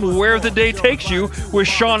film Where the Day Takes You with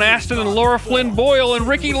Sean Astin and Laura Flynn Boyle and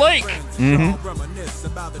Ricky Lake."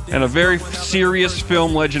 Mm-hmm. And a very serious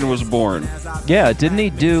film legend was born. Yeah, didn't he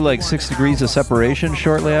do like 6 Degrees of Separation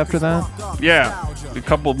shortly after that? Yeah, a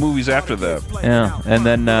couple of movies after that. Yeah, and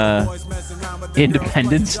then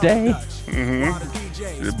Independence Day.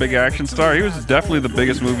 A big action star. He was definitely the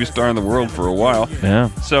biggest movie star in the world for a while. Yeah.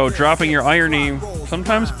 So dropping your irony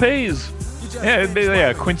sometimes pays.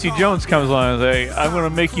 Yeah, Quincy Jones comes along and says, "I'm going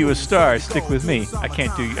to make you a star. Stick with me." I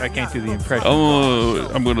can't do the impression.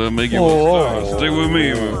 I'm gonna make you a star. Stick with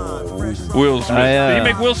me, Will Smith. Did he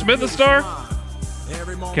make Will Smith a star?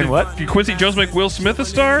 Can what? Did Quincy Jones make Will Smith a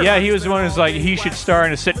star? Yeah, he was the one who's like, he should star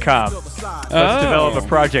in a sitcom. Let's develop a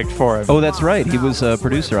project for him. Oh, that's right. He was a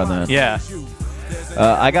producer on that. Yeah.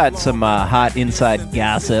 I got some hot inside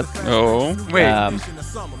gossip. Oh, Wait.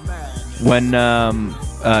 When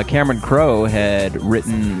Cameron Crowe had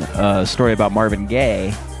written a story about Marvin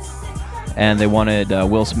Gaye, and they wanted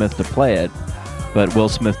Will Smith to play it, but Will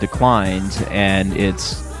Smith declined, and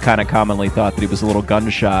it's kind of commonly thought that he was a little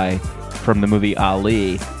gun-shy from the movie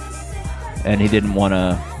Ali, and he didn't want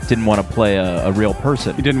to play a real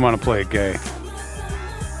person. He didn't want to play it gay.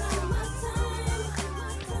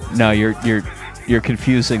 No, you're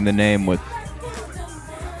confusing the name with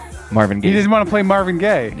Marvin Gaye. He didn't want to play Marvin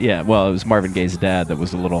Gaye. Yeah, well, it was Marvin Gaye's dad that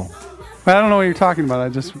was a little. But I don't know what you're talking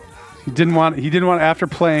about. He didn't want after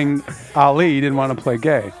playing Ali. He didn't want to play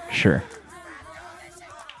gay. Sure.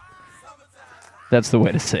 That's the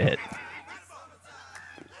way to say it.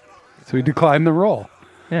 So he declined the role.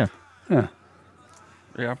 Yeah. Yeah.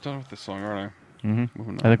 yeah, I'm done with this song, aren't I? Mm-hmm.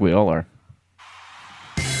 Moving I think we all are.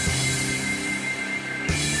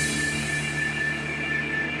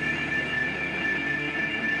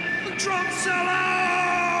 Drum solo!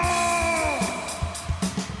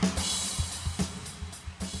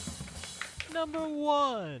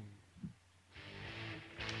 #1.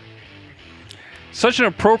 Such an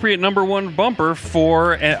appropriate #1 bumper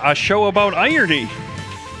for a show about irony.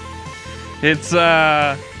 It's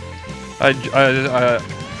a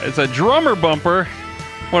drummer bumper.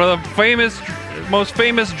 One of the most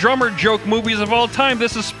famous drummer joke movies of all time.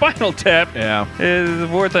 This is Spinal Tap. Yeah. Is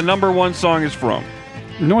where the #1 song is from.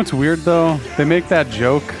 You know what's weird though? They make that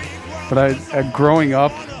joke, but growing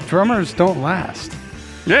up, drummers don't last.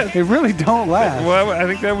 Yeah, They really don't last. well, I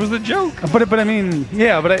think that was the joke. But I mean,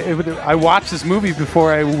 yeah. But I watched this movie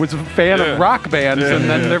before I was a fan Yeah. of rock bands, Yeah, and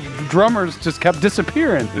then yeah. their drummers just kept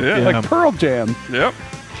disappearing, Yeah. like Pearl Jam. Yep.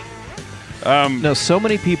 No, so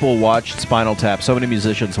many people watched Spinal Tap. So many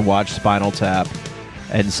musicians watched Spinal Tap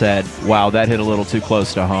and said, "Wow, that hit a little too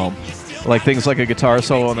close to home." Like things like a guitar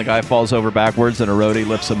solo and the guy falls over backwards and a roadie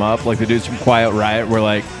lifts him up. Like the dudes from Quiet Riot were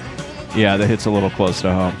like, "Yeah, that hits a little close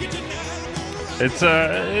to home." It's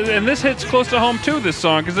and this hits close to home too. This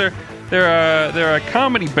song because they're a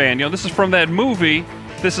comedy band. You know, this is from that movie.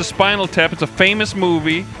 This is Spinal Tap. It's a famous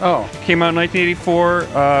movie. Oh, Came out in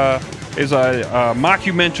 1984. Is a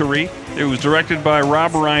mockumentary. It was directed by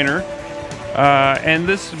Rob Reiner. And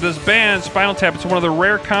this band, Spinal Tap, it's one of the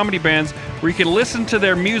rare comedy bands where you can listen to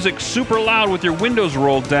their music super loud with your windows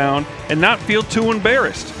rolled down and not feel too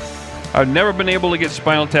embarrassed. I've never been able to get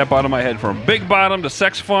Spinal Tap out of my head. From Big Bottom to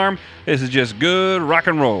Sex Farm, this is just good rock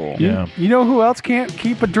and roll. Yeah, you know who else can't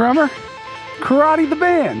keep a drummer? Karate the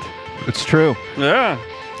band. it's true. Yeah.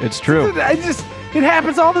 It's true. It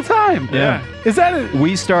happens all the time. Yeah. Is that it?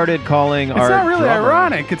 We started calling It's our not really drummer-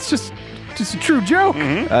 ironic. It's just a true joke.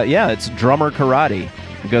 Yeah, it's drummer karate.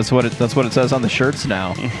 Because that's what it says on the shirts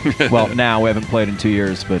now. Well, now we haven't played in 2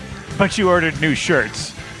 years, but But you ordered new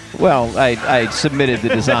shirts. well, I submitted the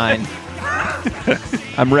design.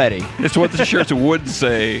 I'm ready. It's what the shirts would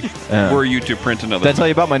say were you to print another. Did I tell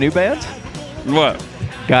you about my new band? What?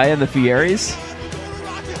 Guy and the Fieries?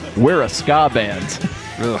 We're a ska band.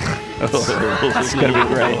 It's gonna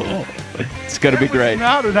be great. It's gonna be great.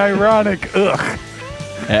 Not an ironic. Ugh.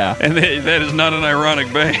 Yeah. And that is not an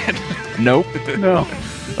ironic band. Nope. No.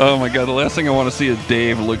 Oh my god, the last thing I want to see is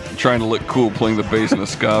Dave trying to look cool playing the bass in a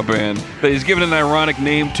ska band that he's given an ironic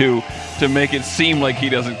name to make it seem like he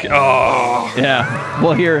doesn't care. Oh. Yeah.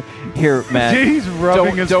 Well, here, Matt. He's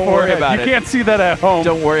rubbing his don't forehead. worry about you it. can't see that at home.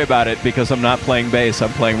 Don't worry about it because I'm not playing bass.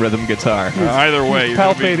 I'm playing rhythm guitar. Either way, He's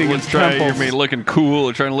you're gonna be, palpating let's his try. You're temples. be looking cool.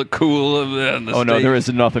 Or trying to look cool on the Oh no, stage. there is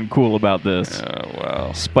nothing cool about this. Oh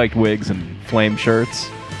wow. Spiked wigs and flame shirts.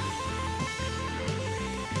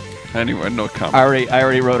 Anyway, no comment. I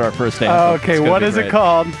already wrote our first anthem. Okay, It's gonna what be is it great.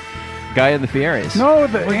 called? Guy in the Fieries. No,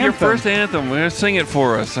 the Well, anthem. your first anthem. Sing it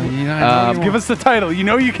for us. I mean, I know you Give us the title. You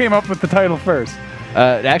know you came up with the title first.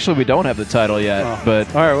 Actually, we don't have the title yet, but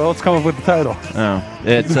All right, well, let's come up with the title.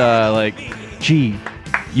 it's like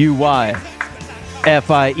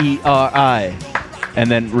GUYFIERI, and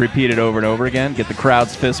then repeat it over and over again. Get the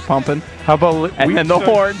crowd's fist pumping, How about and then the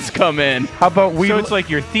horns come in. How about we? So it's like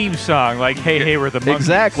your theme song, like "Hey, hey, we're the monkeys."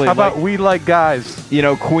 Exactly. How about like, we like guys?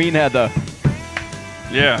 Queen had the.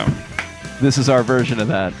 Yeah, This is our version of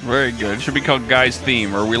that. very good. It should be called Guy's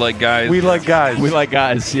Theme, or We Like Guys. We like guys. We like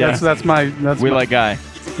guys. Yeah. That's my. we like guy.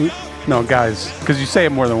 No guys, because you say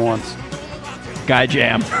it more than once. Guy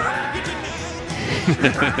jam.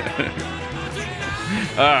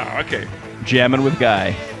 Okay. Jamming with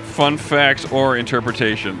guy. Fun facts or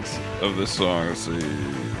interpretations of this song. Let's see.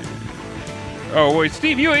 Oh wait,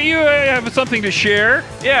 Steve, you have something to share?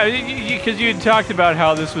 Yeah, because you had talked about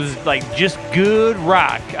how this was like just good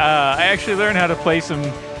rock. I actually learned how to play some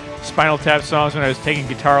Spinal Tap songs when I was taking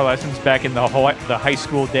guitar lessons back in the high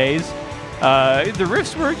school days. The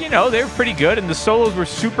riffs were, they were pretty good, and the solos were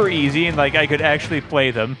super easy, and like I could actually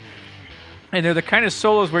play them. And they're the kind of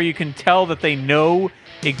solos where you can tell that they know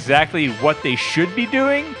exactly what they should be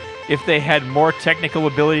doing if they had more technical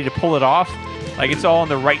ability to pull it off. Like it's all in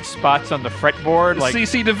the right spots on the fretboard. Like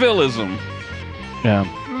CC DeVilleism. Yeah.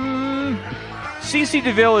 CC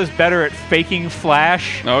DeVille is better at faking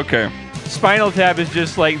flash. Okay. Spinal Tap is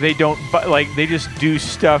just like they just do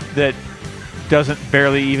stuff that doesn't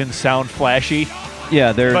barely even sound flashy.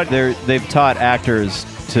 Yeah, But- they've taught actors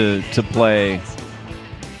to play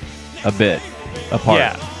a bit apart.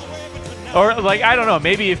 Yeah. Or like I don't know,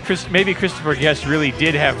 maybe Christopher Guest really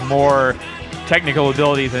did have more technical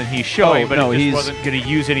ability than he's showing, but no, he he's- just wasn't going to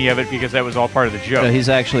use any of it because that was all part of the joke. No, he's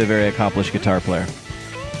actually a very accomplished guitar player.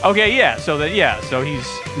 Okay, yeah. So he's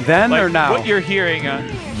Then like, or now? What you're hearing on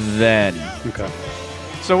Then Okay.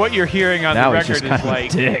 so what you're hearing on now the he's record just is kind of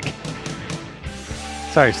like a dick.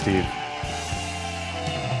 Sorry, Steve.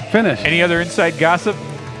 Finish. any other inside gossip.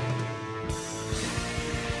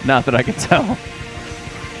 Not that I can tell.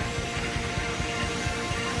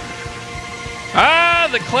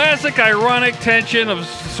 The classic ironic tension of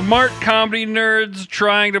smart comedy nerds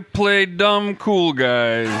trying to play dumb cool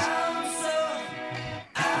guys.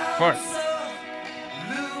 Fuck.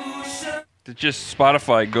 It's just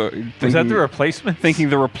Spotify Was that the replacement? thinking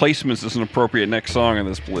The Replacements is an appropriate next song on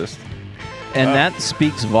this list. And that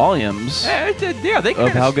speaks volumes. Yeah, it did. Yeah, they kind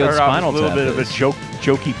Of how good started off as Spinal a little Tap bit of a is.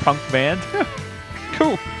 jokey punk band.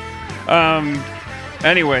 Cool.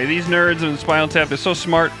 Anyway, these nerds in Spinal Tap, they're so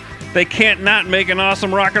smart, they can't not make an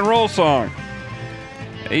awesome rock and roll song.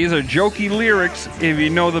 These are jokey lyrics if you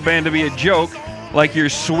know the band to be a joke, like you're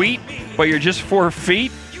sweet, but you're just 4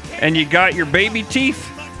 feet, and you got your baby teeth.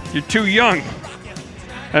 You're too young.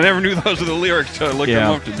 I never knew those were the lyrics till I looked them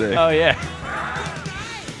Yeah. up today. Oh yeah.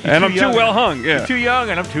 And I'm too too young. well hung, yeah. You're too young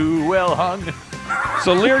and I'm too well hung.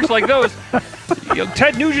 So lyrics like those,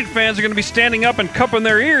 Ted Nugent fans are going to be standing up and cupping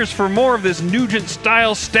their ears for more of this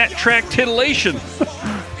Nugent-style stat track titillation.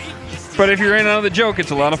 But if you're in on the joke,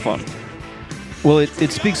 it's a lot of fun. Well,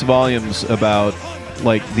 it speaks volumes about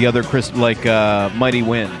like the other Mighty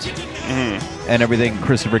Wind and everything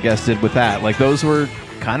Christopher Guest did with that. Like those were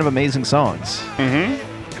kind of amazing songs.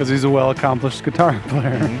 Because he's a well-accomplished guitar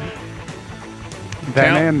player.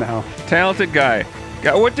 Then and now. Talented guy.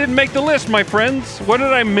 What didn't make the list, my friends? What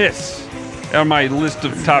did I miss on my list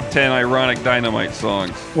of top 10 ironic Dynamite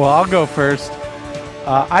songs? Well, I'll go first.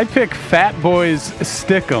 I pick Fat Boys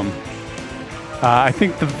Stick'em. I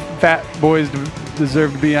think the Fat Boys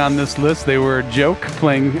deserve to be on this list. They were a joke,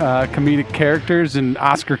 playing comedic characters in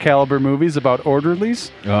Oscar-caliber movies about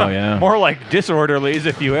orderlies. Oh yeah. More like disorderlies,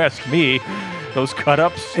 if you ask me. Those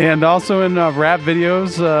cut-ups. And also in rap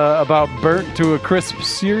videos about burnt to a crisp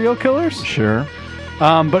serial killers. Sure.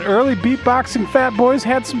 But early beatboxing Fat Boys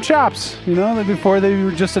had some chops, before they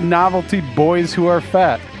were just a novelty boys who are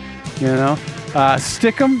fat,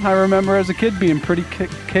 Stick'em, I remember as a kid being pretty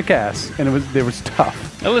kick-ass, and it was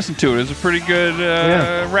tough. I listened to it. It was a pretty good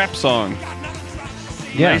Yeah. rap song.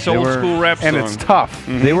 Yeah, nice they old were- school rap song. and it's tough.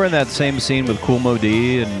 They were in that same scene with Cool Mo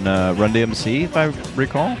D and Run DMC, if I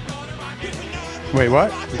recall. Wait,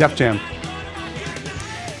 what? Def Jam.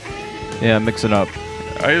 Yeah, mix it up.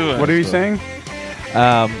 What are you saying?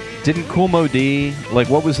 Didn't Cool Mo D, like,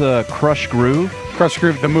 what was Crush Groove? Crush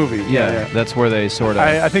Groove, the movie. Yeah, that's where they sort of...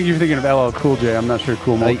 I think you're thinking of LL Cool J. I'm not sure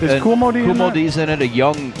Cool Mo. Is Cool Mo D Cool in Mo that? D's in it. A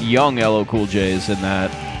young LL Cool J is in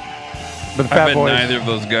that. But the I Fat bet Boys. neither of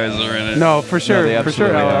those guys are in it. No, for sure. they For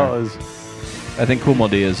sure, absolutely LL are. is. I think Cool Mo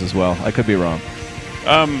D is as well. I could be wrong.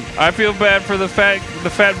 I feel bad for the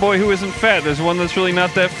fat boy who isn't fat. There's one that's really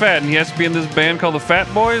not that fat, and he has to be in this band called the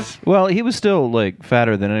Fat Boys. Well, he was still like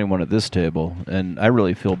fatter than anyone at this table, and I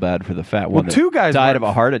really feel bad for the fat one. Well, two that guys died were- of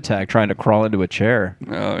a heart attack trying to crawl into a chair.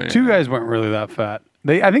 Oh, yeah. Two guys weren't really that fat.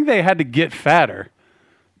 I think they had to get fatter.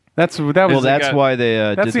 That was. Well, that's why they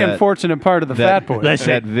That's did the that. unfortunate part of the that- Fat Boys. Listen,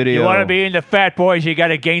 That video- you want to be in the Fat Boys, you got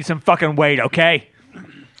to gain some fucking weight, okay?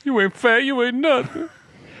 You ain't fat, you ain't nothing.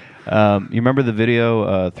 You remember the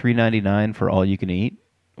video $3.99 for all you can eat,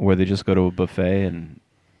 where they just go to a buffet and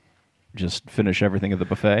just finish everything at the I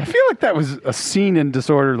buffet? feel like that was a scene in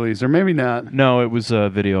Disorderlies, or maybe not. No, it was a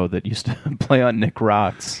video that used to play on Nick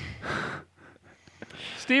Rocks.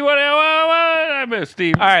 Steve, what I missed,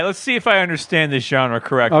 Steve. All right, let's see if I understand this genre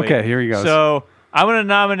correctly. Okay, here he goes. So I'm going to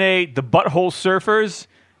nominate the Butthole Surfers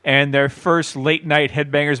and their first late night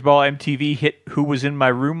Headbangers Ball MTV hit "Who Was in My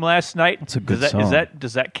Room Last Night." That's a good does that, song.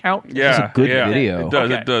 Does that count? Yeah, a good yeah. video. It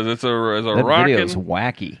does. Okay. It does. It's a That rockin'. video is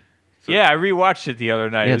wacky. Yeah, I rewatched it the other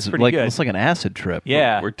night. Yeah, it was it's pretty like good. it's like an acid trip.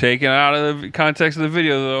 Yeah. We're taking it out of the context of the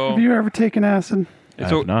video, though. Have you ever taken acid? I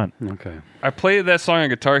So- have not. Okay. I played that song on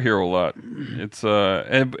Guitar Hero a lot. It's but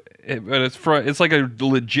it's like a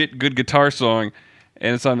legit good guitar song,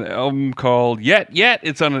 and it's on an album called Yet.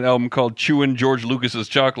 It's on an album called Chewin' George Lucas's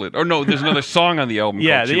Chocolate. Or no, there's another song on the album.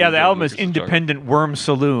 yeah, called the Chewin' George album is Lucas's Independent Worm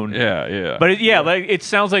Saloon. Chocolate. Yeah. But like it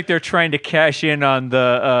sounds like they're trying to cash in on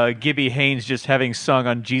the Gibby Haynes just having sung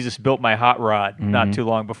on "Jesus Built My Hot Rod" not too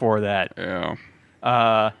long before that.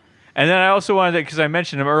 yeah. And then I also wanted to, because I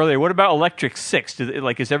mentioned him earlier. What about Electric Six?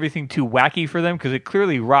 Is everything too wacky for them? Because it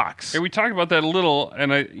clearly rocks. Hey, we talked about that a little, and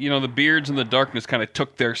the Beards and the Darkness kind of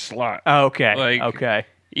took their slot. Oh, okay. Like, okay.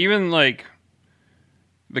 Even like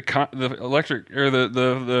the electric or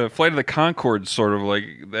the Flight of the Conchords, sort of like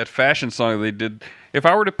that fashion song they did. If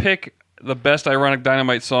I were to pick the best Ironic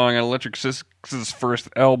Dynamite song on Electric Six's first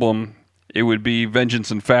album, it would be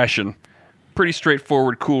Vengeance and Fashion. Pretty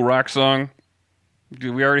straightforward, cool rock song.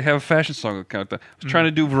 We already have a fashion song to count that. I was trying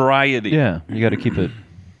to do variety. Yeah, you got to keep it.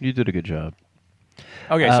 You did a good job.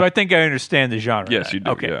 Okay, so I think I understand the genre. Yes, then. you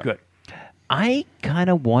do, Okay, yeah. good. I kind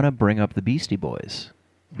of want to bring up the Beastie Boys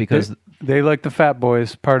because They like the Fat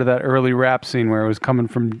Boys, part of that early rap scene where it was coming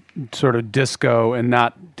from sort of disco and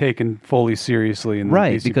not taken fully seriously. In the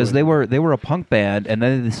right Beastie because Boys. they were a punk band and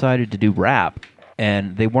then they decided to do rap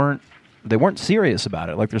and they weren't serious about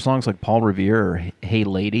it. Like their songs like Paul Revere or Hey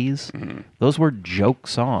Ladies, those were joke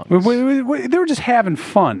songs. They were just having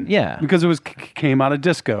fun. Yeah. Because it came out of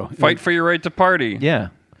disco. Fight for your right to party.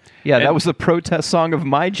 Yeah, that was the protest song of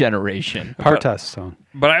my generation. Partest song.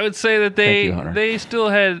 But I would say that Thank you, Hunter. they still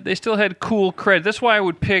had cool cred. That's why I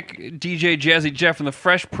would pick DJ Jazzy Jeff and the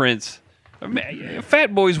Fresh Prince. I mean,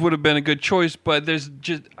 Fat Boys would have been a good choice, but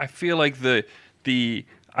I feel like the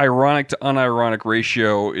ironic to unironic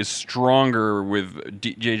ratio is stronger with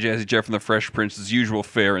DJ Jazzy Jeff and the Fresh Prince's usual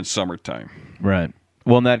fare in summertime. Right.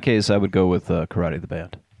 Well, in that case, I would go with Karate the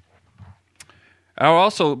Band.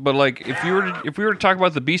 But like if we were to talk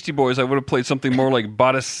about the Beastie Boys, I would have played something more like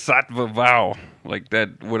Bodhisattva Vow, like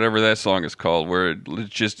that, whatever that song is called, where let's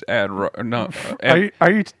just add Are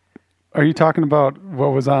you talking about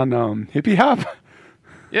what was on Hippie Hop?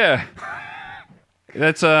 yeah.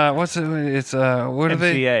 That's what's it? It's what are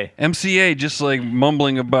they? MCA. MCA, just like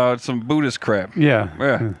mumbling about some Buddhist crap.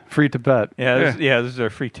 Yeah. Free Tibet. This is our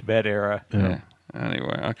free Tibet era. Yeah.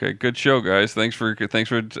 Anyway, okay, good show, guys. Thanks for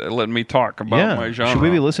letting me talk about my genre. Should we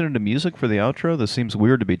be listening to music for the outro? This seems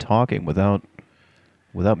weird to be talking without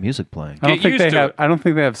music playing. I don't Get think used they to have. it. I don't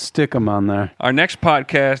think they have Stickum on there. Our next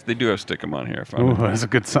podcast, they do have Stickum on here. Ooh, that's a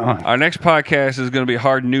good song. Our next podcast is going to be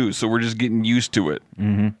hard news, so we're just getting used to it.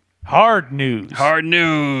 Hard news. Hard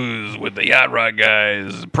news with the Yacht Rock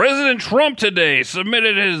guys. President Trump today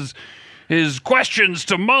submitted his questions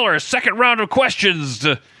to Mueller. Second round of questions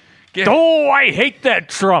to get. Oh, I hate that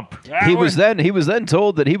Trump. He was then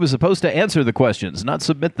told that he was supposed to answer the questions, not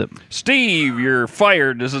submit them. Steve, you're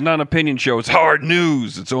fired. This is not an opinion show. It's hard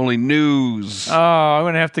news. It's only news. Oh, I'm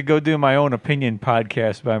going to have to go do my own opinion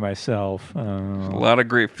podcast by myself. A lot of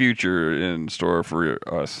great future in store for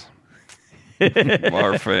us.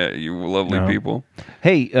 You lovely No. people.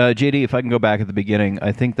 Hey, JD, if I can go back at the beginning,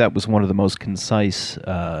 I think that was one of the most concise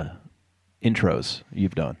intros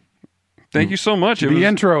you've done. Thank you so much. It The was,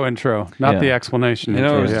 intro, not Yeah. the explanation. you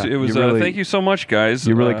know, intro, it was. You really- Thank you so much, guys.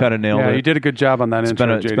 You really kind of nailed yeah, it. you did a good job on that It's intro,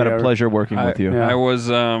 been a, it's been a JD. pleasure working with you. yeah. I was.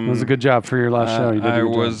 It was a good job for your last show. You did a I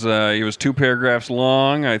good was. job. It was 2 paragraphs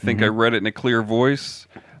long. I think I read it in a clear voice.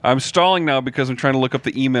 I'm stalling now because I'm trying to look up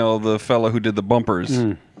the email of the fellow who did the bumpers.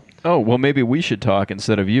 Oh, well, maybe we should talk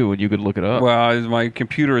instead of you, and you could look it up. Well, my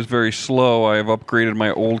computer is very slow. I have upgraded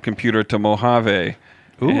my old computer to Mojave,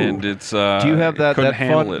 and it's. Do you have that couldn't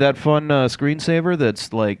handle fun it. that fun screensaver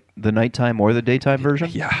that's like the nighttime or the daytime version?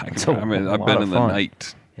 Yeah, It's I've been lot in of the fun.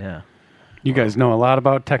 night. Yeah, You guys know a lot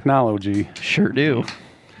about technology. sure do.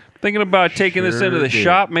 Thinking about taking this into the do.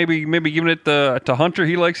 shop, maybe giving it to Hunter.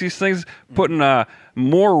 He likes these things. Putting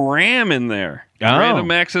more RAM in there. Oh. Random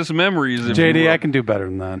access memories. if you JD, will. I can do better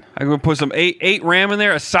than that. I'm going to put some 8 RAM in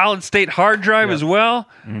there, a solid state hard drive as well.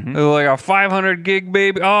 Like a 500 gig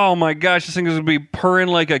baby. Oh my gosh, this thing is going to be purring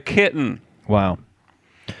like a kitten. Wow.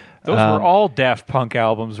 Those were all Daft Punk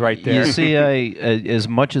albums right there. You see, as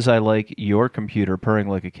much as I like your computer purring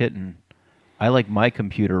like a kitten, I like my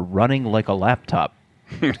computer running like a laptop.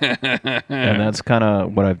 And that's kind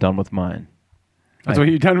of what I've done with mine. That's what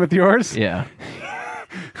you done with yours? Yeah.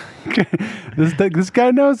 This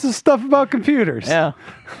guy knows his stuff about computers. Yeah.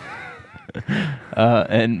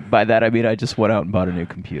 And by that I mean I just went out and bought a new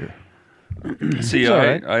computer. See, all I,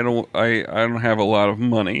 right. I don't have a lot of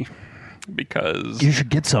money because You should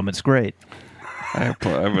get some. It's great. I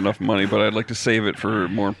have enough money, but I'd like to save it for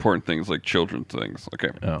more important things like children's things. Okay.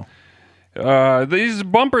 Oh. These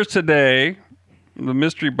bumpers today, the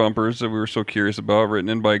mystery bumpers that we were so curious about, written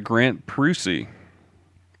in by Grant Prusi.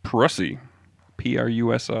 Prusi.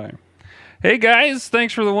 P-R-U-S-I. Hey, guys.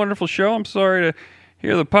 Thanks for the wonderful show. I'm sorry to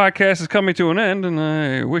hear the podcast is coming to an end, and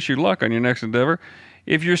I wish you luck on your next endeavor.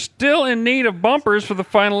 If you're still in need of bumpers for the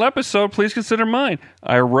final episode, please consider mine.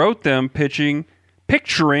 I wrote them picturing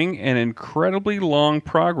an incredibly long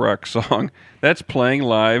prog rock song that's playing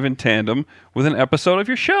live in tandem with an episode of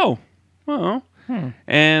your show. Oh.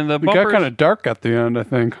 And the It bumpers... got kind of dark at the end, I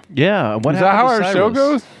think. Yeah. What Is that how happened our to show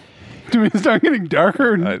Cyrus? goes? Do we start getting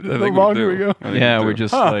darker I the think longer we we do. go? I think Yeah, we we're do.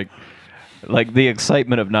 just like the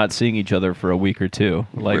excitement of not seeing each other for a week or two,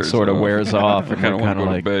 like Wears sort of off. wears off, I and kind we're of want kind to of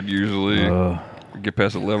go like, to bed usually. Get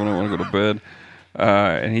past 11, I want to go to bed.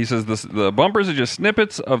 And he says the bumpers are just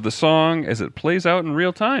snippets of the song as it plays out in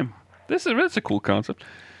real time. That's a cool concept.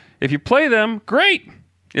 If you play them, great.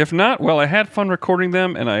 If not, well, I had fun recording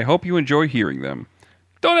them, and I hope you enjoy hearing them.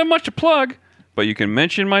 Don't have much to plug, but you can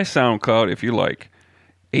mention my SoundCloud if you like.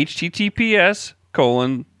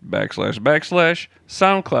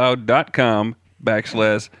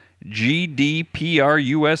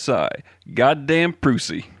 https://soundcloud.com/GDPRUSI. Goddamn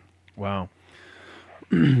Prusi. wow.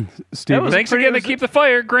 Steve, Thanks again to keep the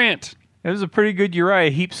fire, Grant. It was a pretty good Uriah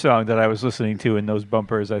Heep song that I was listening to in those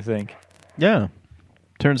bumpers, I think. Yeah.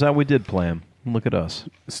 Turns out we did play him. Look at us.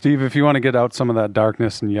 Steve, if you want to get out some of that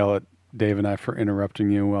darkness and yell at Dave and I for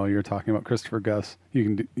interrupting you while you're talking about Christopher Gus,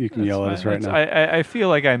 you can yell at us right now. I feel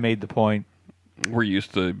like I made the point. We're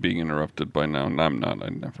used to being interrupted by now, and I'm not. I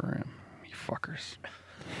never am. You fuckers.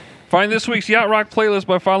 Find this week's Yacht Rock playlist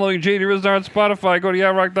by following JD Riznar on Spotify. Go to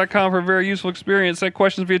yachtrock.com for a very useful experience. Send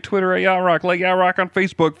questions via Twitter at Yacht Rock. Like Yacht Rock on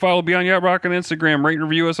Facebook. Follow Beyond Yacht Rock on Instagram. Rate and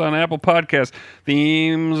review us on Apple Podcasts.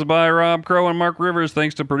 Themes by Rob Crow and Mark Rivers.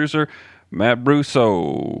 Thanks to producer Matt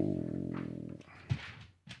Brusso.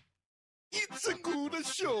 It's a good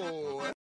show.